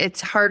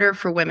it's harder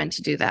for women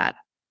to do that.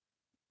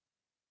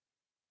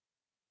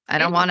 I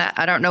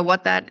don't know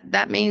what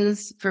that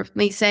means for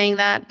me saying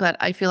that, but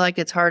I feel like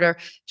it's harder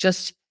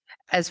just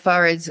as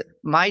far as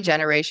my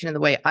generation and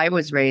the way I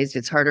was raised.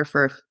 It's harder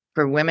for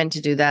women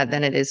to do that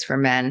than it is for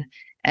men.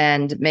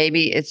 And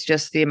maybe it's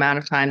just the amount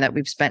of time that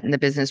we've spent in the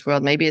business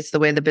world. Maybe it's the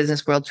way the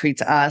business world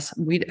treats us.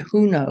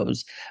 Who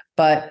knows?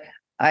 But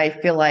I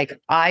feel like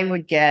I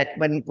would get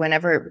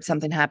whenever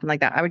something happened like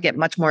that, I would get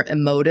much more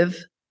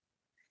emotive.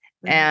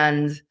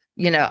 And,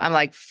 I'm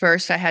like,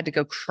 first I had to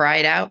go cry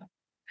it out.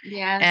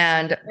 Yes.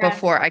 And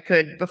before I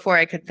could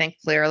think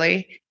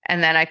clearly,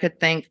 and then I could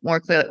think more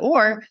clearly,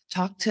 or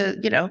talk to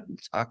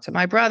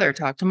my brother,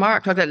 talk to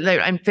Mark,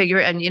 and figure,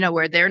 and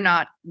where they're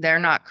not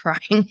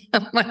crying.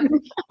 I'm like,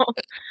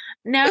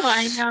 no,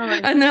 I know.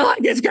 And they're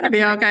like, it's gonna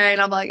be okay.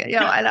 And I'm like, and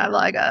I'm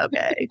like,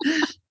 okay.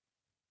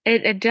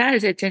 It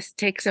does. It just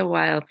takes a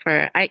while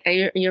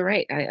you're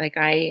right.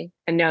 I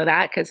know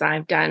that because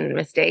I've done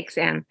mistakes,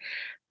 and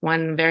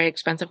one very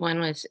expensive one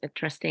was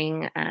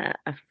trusting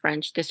a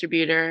French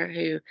distributor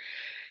who,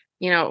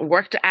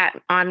 worked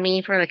on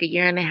me for like a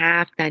year and a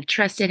half. And I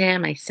trusted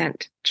him. I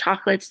sent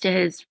chocolates to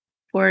his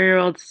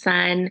 4-year-old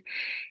son,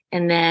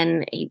 and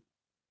then he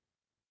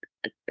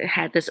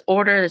had this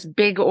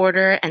big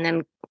order, and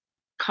then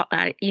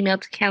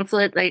emailed to cancel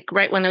it like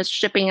right when I was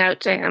shipping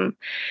out to him.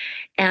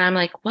 And I'm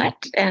like,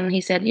 what? And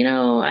he said,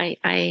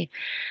 I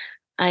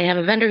have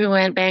a vendor who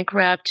went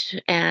bankrupt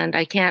and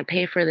I can't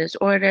pay for this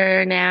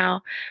order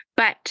now,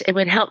 but it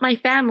would help my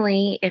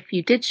family if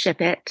you did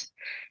ship it,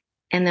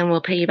 and then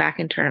we'll pay you back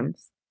in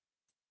terms.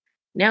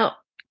 No,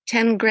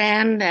 10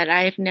 grand that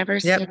I've never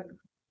seen.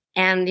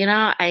 And,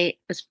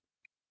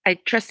 I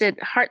trusted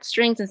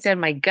heartstrings instead of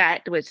my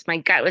gut, which my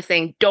gut was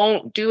saying,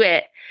 don't do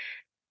it.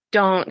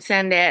 Don't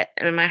send it.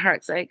 And my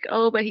heart's like,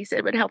 oh, but he said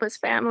it would help his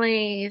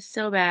family.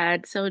 So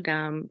bad, so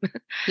dumb.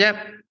 Yep.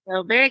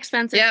 So very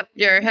expensive. Yep.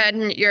 Your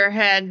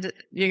head,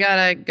 you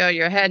gotta go,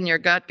 your head and your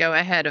gut go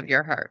ahead of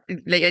your heart.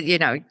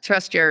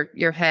 Trust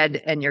your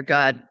head and your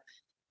gut.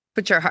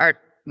 Put your heart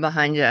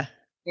behind you.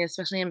 Yeah,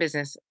 especially in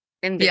business.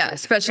 Yeah,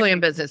 especially in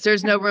business.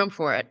 There's no room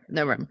for it.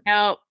 No room.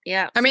 No,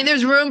 yeah. I mean,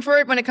 there's room for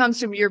it when it comes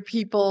to your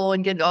people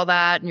and getting all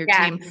that and your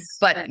team,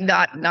 but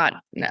not,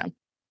 no.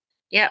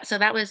 Yeah, so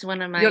that was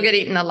one of my... You'll get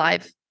eaten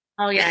alive.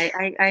 Oh, yeah,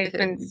 I've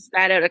been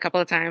spat out a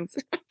couple of times.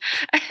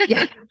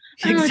 Yeah,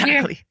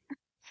 exactly.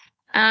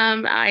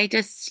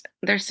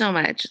 There's so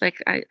much.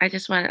 Like, I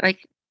just want,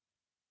 like,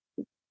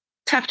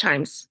 tough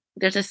times.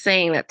 There's a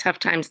saying that tough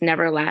times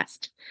never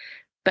last,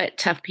 but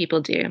tough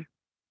people do.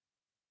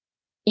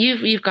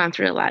 You've gone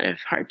through a lot of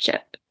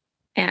hardship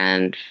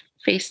and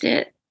faced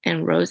it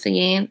and rose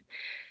again.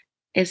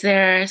 Is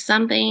there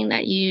something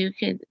that you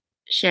could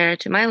share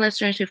to my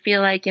listeners who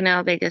feel like,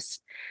 they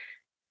just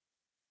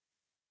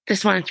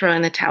want to throw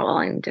in the towel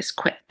and just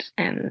quit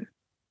and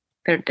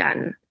they're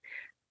done?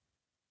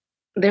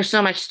 There's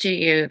so much to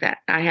you that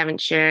I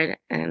haven't shared,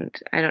 and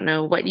I don't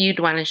know what you'd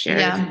want to share.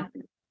 Yeah.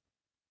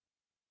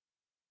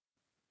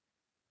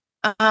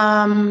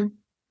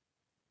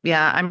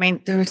 Yeah, I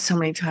mean, there were so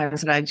many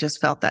times that I just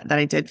felt that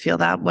I did feel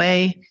that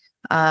way.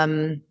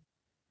 I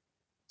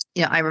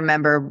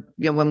remember,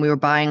 when we were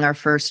buying our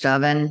first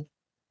oven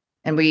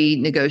and we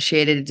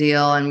negotiated a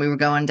deal and we were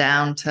going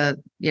down to,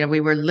 we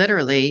were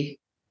literally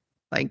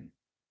like,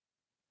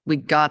 we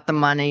got the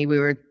money. We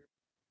were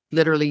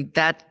literally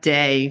that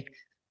day,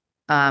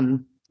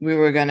 we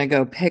were going to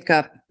go pick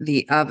up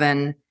the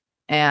oven,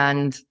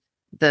 and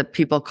the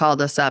people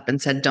called us up and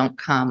said, don't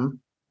come.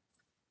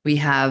 We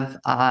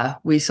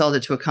sold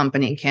it to a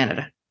company in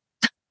Canada.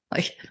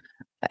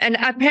 And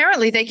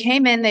apparently they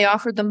came in, they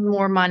offered them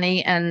more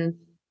money, and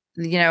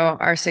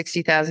our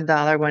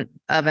 $60,000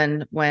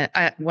 oven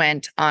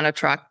went on a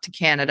truck to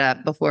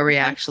Canada before we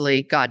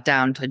actually got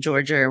down to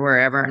Georgia or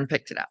wherever and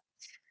picked it up.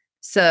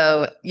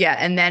 So yeah,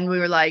 and then we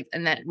were like,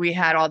 and then we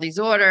had all these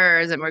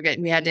orders, and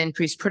we had to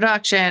increase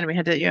production. We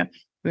had to,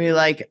 we were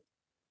like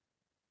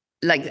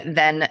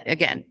then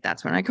again,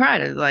 that's when I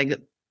cried. It was like,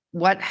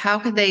 how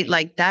could they,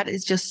 that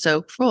is just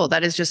so cruel.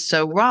 That is just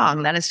so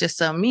wrong. That is just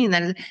so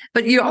mean.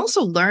 But you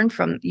also learn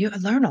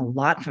a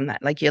lot from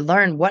that. Like, you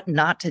learn what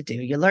not to do.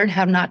 You learn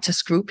how not to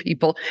screw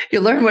people.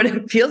 You learn what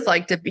it feels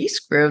like to be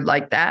screwed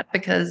like that,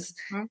 because,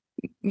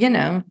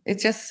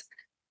 it's just,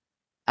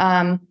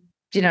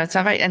 it's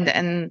not right.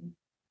 And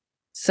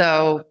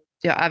so,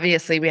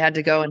 obviously we had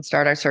to go and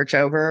start our search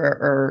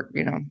over,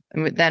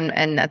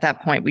 and at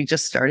that point we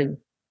just started.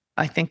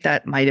 I think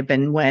that might have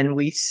been when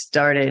we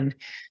started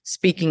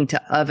speaking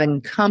to oven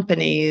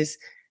companies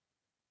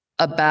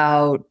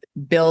about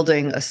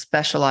building a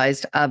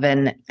specialized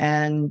oven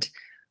and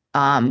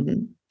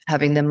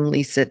having them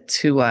lease it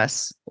to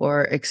us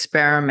or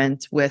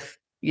experiment with,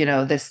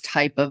 this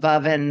type of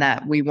oven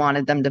that we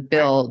wanted them to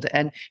build.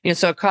 And,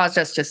 so it caused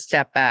us to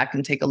step back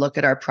and take a look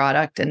at our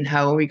product and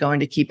how are we going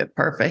to keep it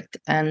perfect,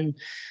 and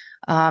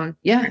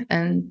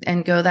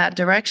and go that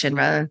direction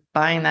rather than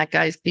buying that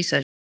guy's piece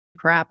of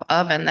crap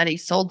oven that he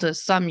sold to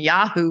some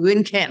Yahoo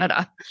in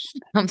Canada.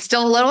 I'm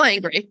still a little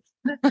angry.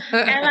 And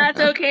that's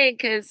okay,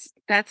 because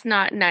that's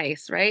not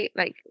nice, right?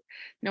 Like,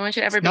 no one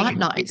should ever be not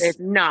nice. It's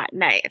not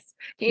nice.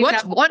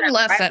 What's one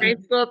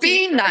lesson?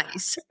 Be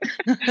nice.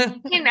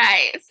 Be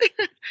nice.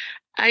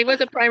 I was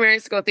a primary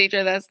school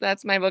teacher.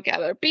 That's my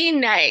vocabulary. Be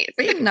nice.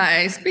 Be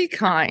nice. Be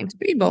kind.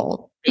 Be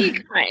bold. Be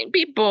kind.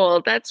 Be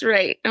bold. That's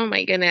right. Oh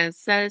my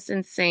goodness. That is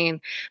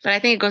insane. But I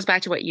think it goes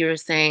back to what you were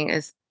saying,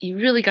 is you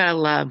really got to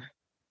love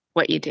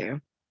what you do.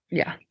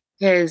 Yeah.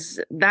 Because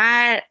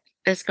that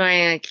is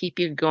going to keep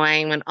you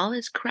going when all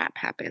this crap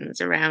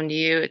happens around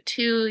you,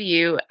 to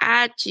you,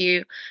 at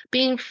you,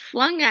 being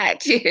flung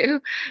at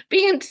you,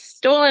 being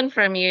stolen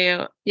from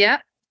you. Yeah.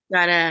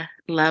 Gotta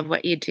love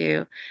what you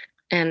do.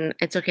 And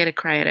it's okay to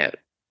cry it out.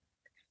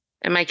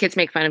 And my kids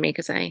make fun of me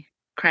because I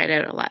cried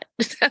out a lot.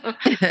 So,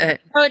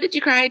 oh, did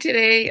you cry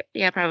today?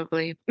 Yeah,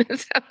 probably.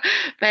 So,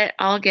 but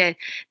all good.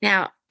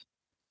 Now,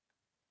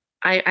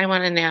 I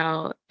want to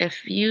know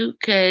if you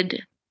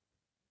could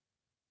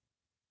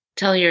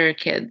tell your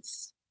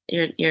kids,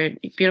 your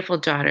beautiful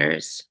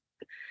daughters,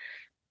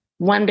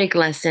 one big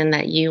lesson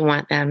that you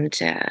want them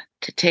to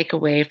take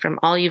away from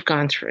all you've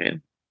gone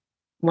through.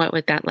 What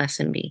would that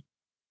lesson be?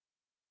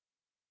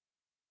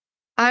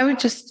 I would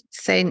just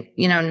say,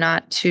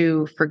 not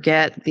to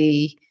forget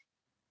the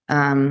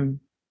um,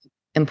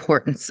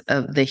 importance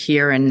of the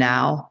here and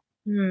now.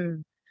 Hmm.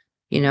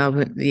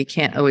 You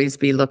can't always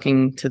be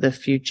looking to the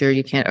future.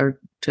 You can't, or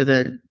to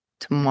the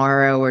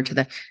tomorrow, or to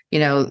the,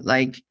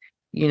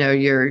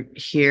 your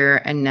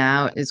here and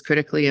now is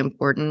critically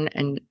important.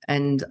 And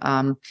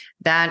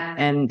that,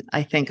 and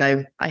I think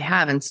I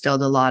have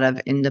instilled a lot of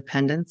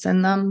independence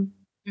in them.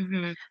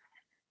 Hmm.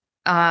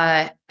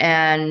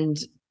 And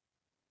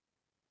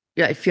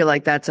yeah, I feel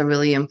like that's a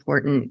really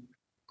important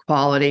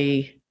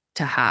quality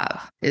to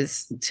have,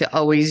 is to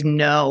always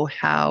know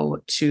how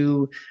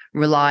to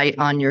rely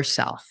on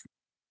yourself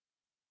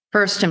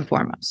first and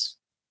foremost.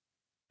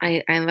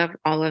 I love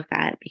all of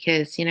that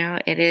because,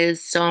 it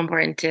is so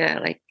important to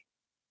like,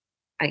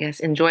 I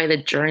guess, enjoy the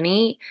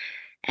journey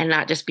and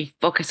not just be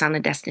focused on the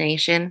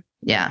destination.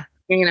 Yeah.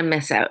 You're gonna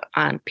miss out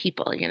on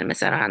people. You're gonna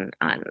miss out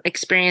on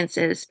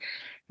experiences,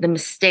 the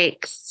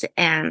mistakes,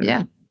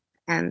 Yeah.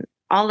 and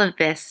all of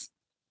this.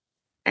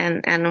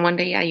 And one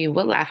day, yeah, you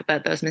will laugh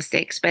about those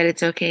mistakes, but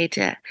it's okay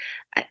to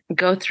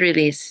go through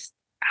these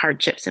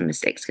hardships and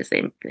mistakes because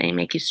they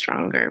make you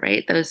stronger,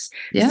 right? Those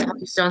Yeah.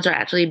 stepping stones are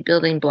actually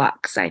building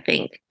blocks, I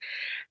think,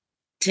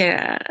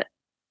 to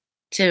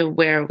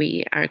where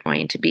we are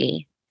going to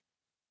be.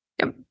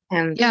 Yep.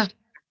 And Yeah.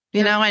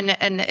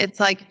 And it's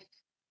like,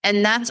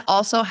 and that's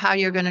also how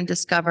you're going to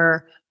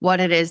discover what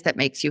it is that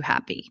makes you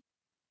happy.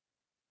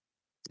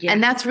 yeah,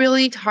 And that's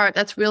really hard.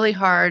 That's really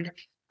hard.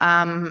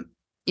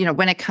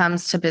 When it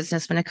comes to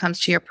business, when it comes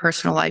to your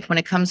personal life, when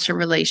it comes to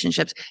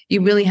relationships,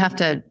 you really have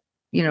to,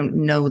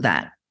 know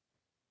that.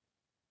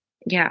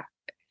 yeah,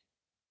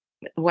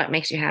 what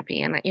makes you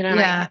happy? And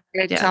Yeah.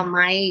 I tell Yeah.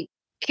 my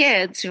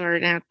kids who are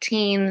now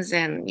teens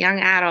and young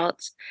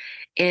adults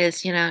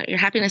is, your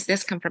happiness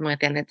does come from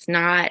within. It's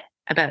not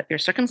about your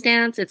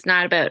circumstance. It's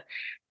not about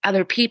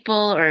other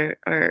people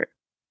or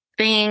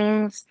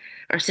things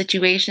or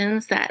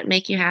situations that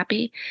make you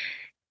happy.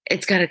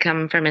 It's got to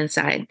come from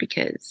inside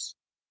because,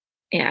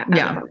 yeah,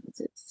 Yeah. otherwise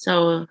it's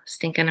so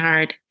stinking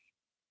hard.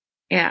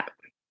 Yeah,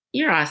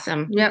 you're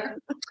awesome. Yep.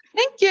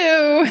 Thank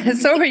you.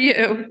 So are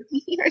you.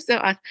 You're so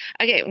awesome.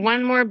 Okay,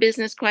 one more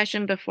business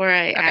question before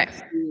I Okay.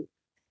 ask you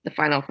the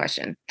final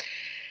question.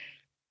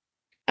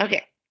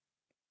 Okay,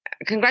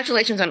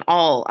 congratulations on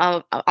all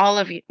of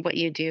what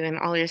you do and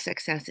all your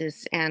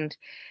successes. And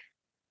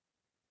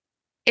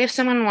if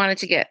someone wanted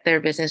to get their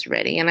business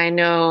ready, and I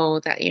know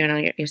that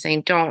you're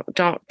saying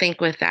don't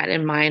think with that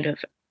in mind of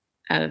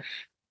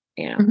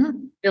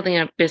Mhm. building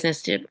a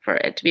business for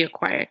it to be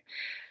acquired.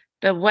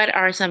 But what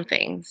are some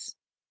things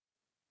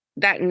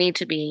that need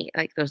to be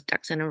like those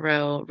ducks in a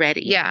row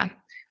ready? Yeah.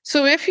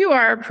 So if you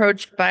are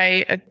approached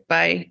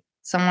by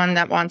someone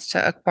that wants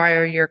to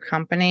acquire your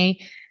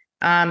company,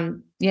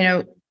 um, you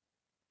know,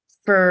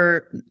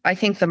 for I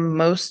think the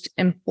most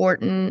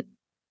important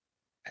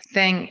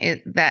thing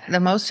is that the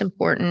most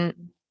important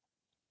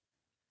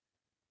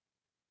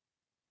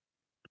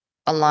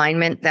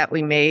alignment that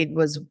we made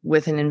was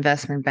with an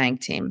investment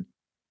bank team,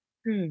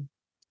 Hmm.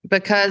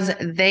 because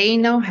they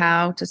know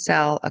how to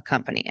sell a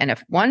company. And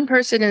if one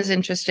person is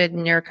interested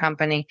in your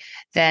company,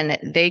 then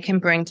they can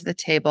bring to the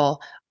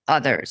table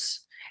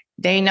others.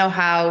 They know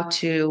how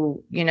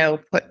to,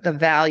 put the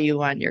value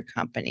on your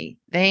company.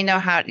 They know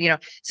how,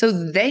 so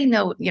they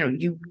know,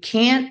 you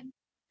can't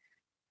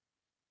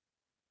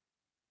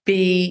do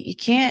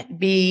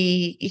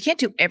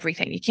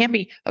everything. You can't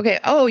be, okay,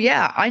 oh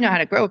yeah, I know how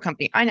to grow a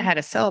company. I know how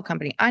to sell a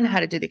company. I know how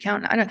to do the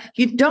accounting.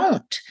 You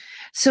don't.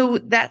 So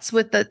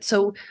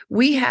so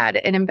we had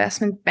an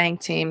investment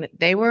bank team.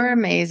 They were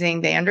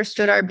amazing. They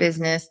understood our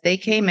business. They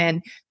came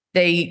in,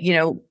 they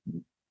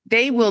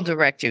will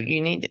direct you.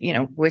 You need, you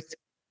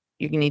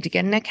need to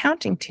get an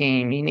accounting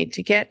team. You need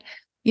to get,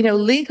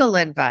 legal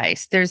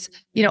advice. There's,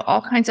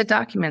 all kinds of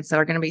documents that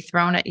are going to be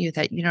thrown at you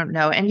that you don't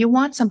know. And you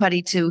want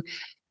somebody to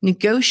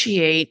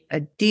negotiate a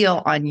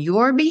deal on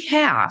your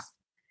behalf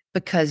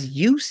because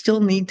you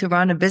still need to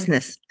run a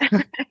business.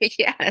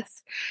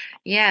 Yes.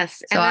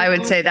 Yes. So I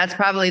would say that's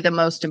probably the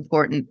most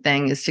important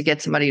thing, is to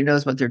get somebody who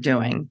knows what they're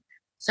doing.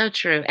 So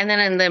true. And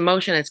then the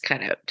emotion is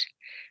cut out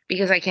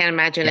because I can't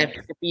imagine Yeah. if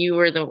you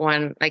were the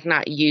one, like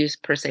not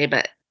used per se,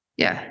 but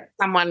Yeah.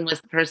 someone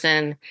was the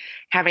person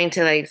having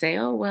to like say,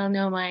 oh, well,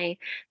 no, my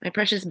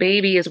precious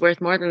baby is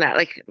worth more than that.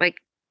 Like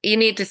you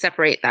need to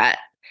separate that.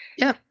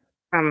 Yep.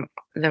 from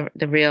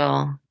the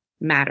real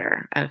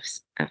matter of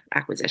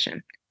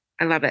acquisition.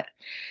 I love it.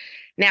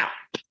 Now,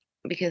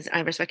 because I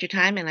respect your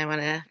time and I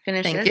want to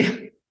finish Thank this,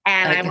 you.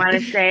 and I want to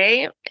Okay.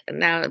 say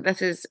now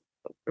this is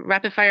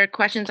rapid fire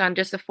questions on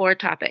just the 4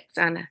 topics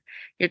on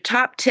your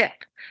top tip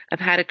of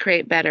how to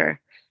create better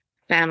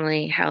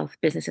family, health,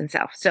 business, and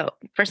self. So,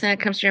 first thing that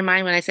comes to your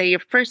mind when I say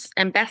your first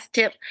and best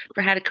tip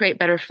for how to create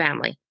better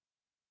family,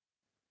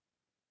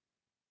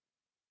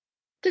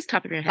 just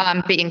top of your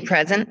head. Being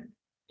present.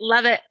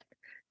 Love it.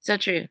 So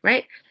true,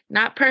 right?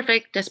 Not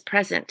perfect, just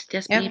present.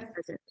 Just be Yep.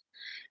 present.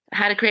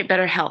 How to create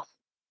better health.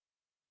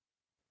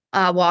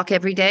 Walk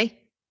every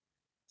day.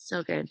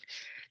 So good.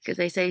 Because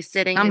they say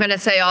sitting I'm is, going to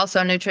say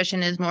also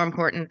nutrition is more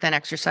important than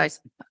exercise.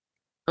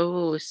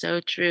 oh, so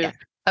true. Yeah.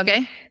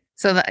 Okay.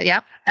 So that,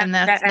 yep. And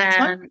that's next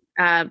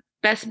one.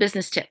 Best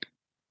business tip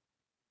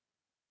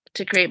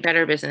to create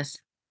better business.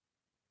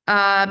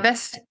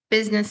 Best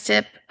business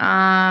tip.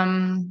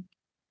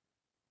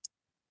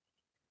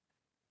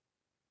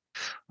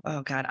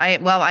 Oh God. I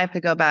have to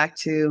go back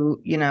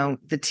to,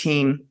 the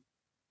team,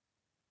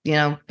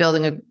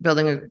 building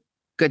a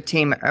good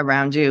team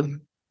around you.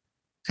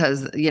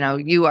 Because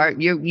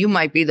you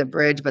might be the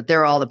bridge, but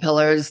they're all the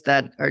pillars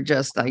that are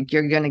just like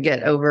you're going to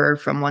get over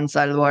from one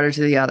side of the water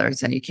to the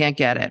others, and you can't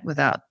get it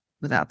without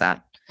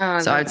that. Oh, I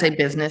So I love would say that.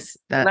 business.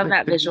 Love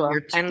that visual.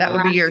 And That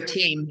would be your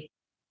team.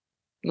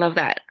 love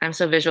that. I'm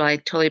so visual. I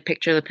totally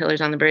picture the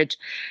pillars on the bridge.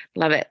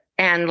 Love it.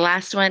 And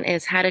last one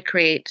is how to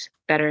create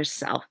better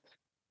self.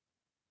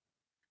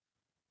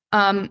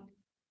 Um,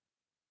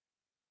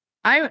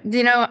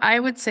 I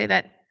would say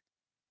that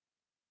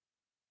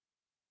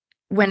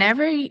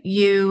whenever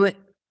you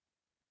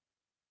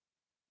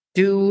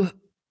do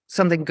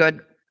something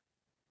good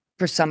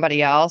for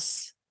somebody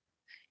else,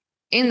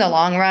 in the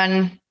long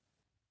run,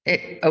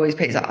 it always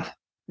pays off.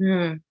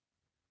 Mm,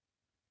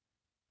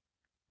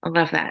 I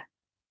love that.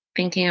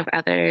 Thinking of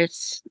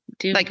others.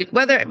 Like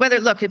whether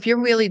look, if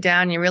you're really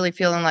down, you're really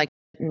feeling like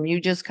and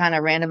you just kind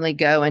of randomly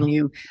go and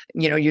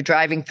you're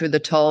driving through the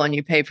toll and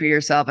you pay for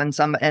yourself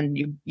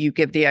and you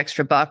give the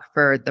extra buck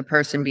for the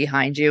person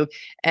behind you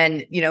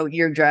and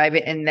you're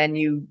driving and then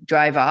you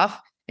drive off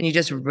and you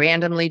just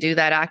randomly do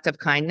that act of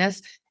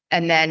kindness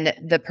and then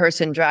the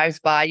person drives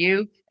by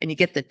you and you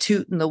get the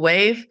toot and the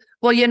wave.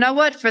 Well, you know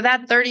what? For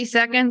that 30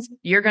 seconds,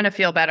 you're going to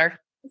feel better.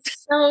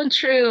 So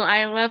true.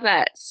 I love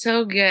that.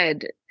 So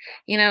good.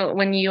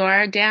 When you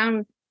are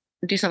down,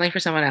 do something for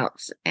someone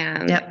else.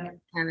 And Yep.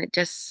 and it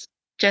just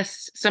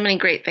so many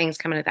great things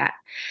come into that.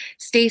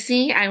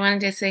 Stacy, I wanted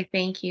to say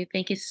thank you.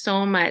 Thank you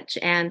so much.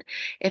 And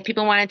if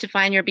people wanted to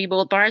find your Be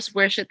Bold bars,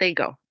 where should they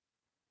go?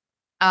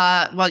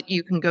 Well,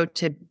 you can go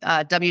to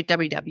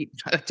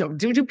www.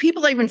 Do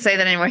people even say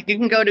that anymore? You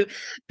can go to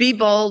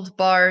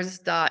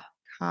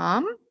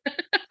beboldbars.com.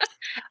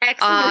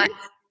 Excellent.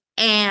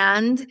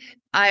 And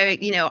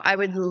I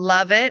would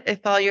love it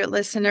if all your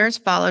listeners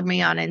followed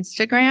me on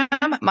Instagram.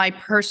 My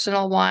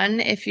personal one,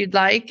 if you'd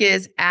like,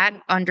 is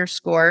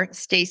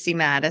 @_Stacy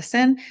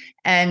Madison.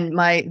 And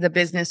the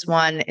business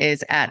one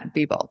is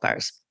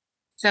 @BeBoldBars.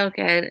 So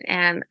good.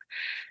 And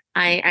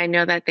I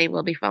know that they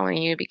will be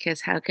following you because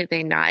how could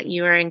they not?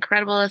 You are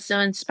incredible, so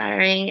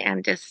inspiring,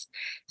 and just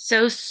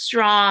so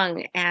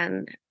strong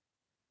and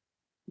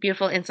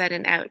beautiful inside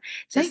and out.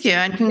 So Thank you.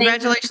 And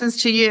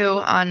congratulations to you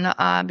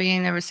on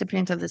being the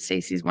recipient of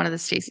one of the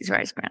Stacy's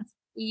Rise grants.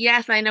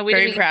 Yes, I know. We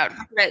Very didn't proud.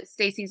 talk about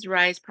Stacy's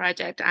Rise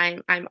project.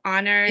 I'm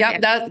honored. Yeah,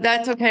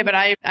 that's okay. But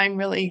I'm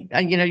really,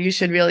 you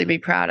should really be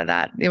proud of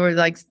that. There were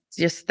like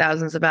just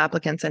thousands of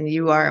applicants and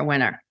you are a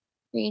winner.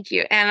 Thank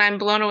you. And I'm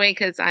blown away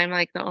because I'm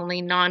like the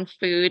only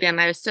non-food and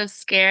I was so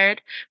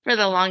scared for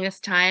the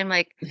longest time.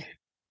 Like,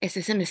 is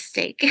this a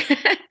mistake?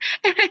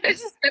 I was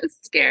so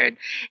scared.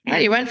 No,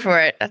 you went for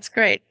it. That's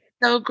great.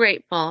 So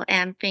grateful.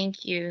 And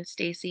thank you,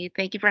 Stacy.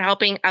 Thank you for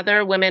helping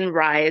other women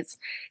rise.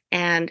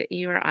 And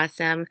you are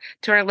awesome.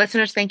 To our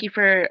listeners, thank you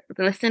for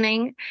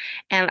listening.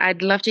 And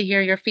I'd love to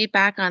hear your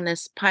feedback on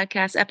this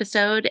podcast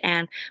episode.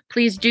 And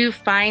please do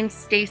find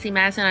Stacy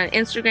Madison on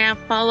Instagram.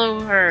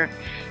 Follow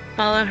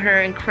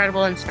her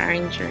incredible,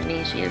 inspiring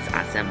journey. She is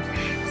awesome.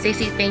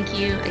 Stacy, thank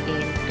you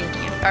again. Thank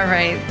you. All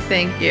right.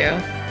 Thank you.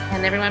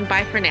 And everyone,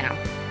 bye for now.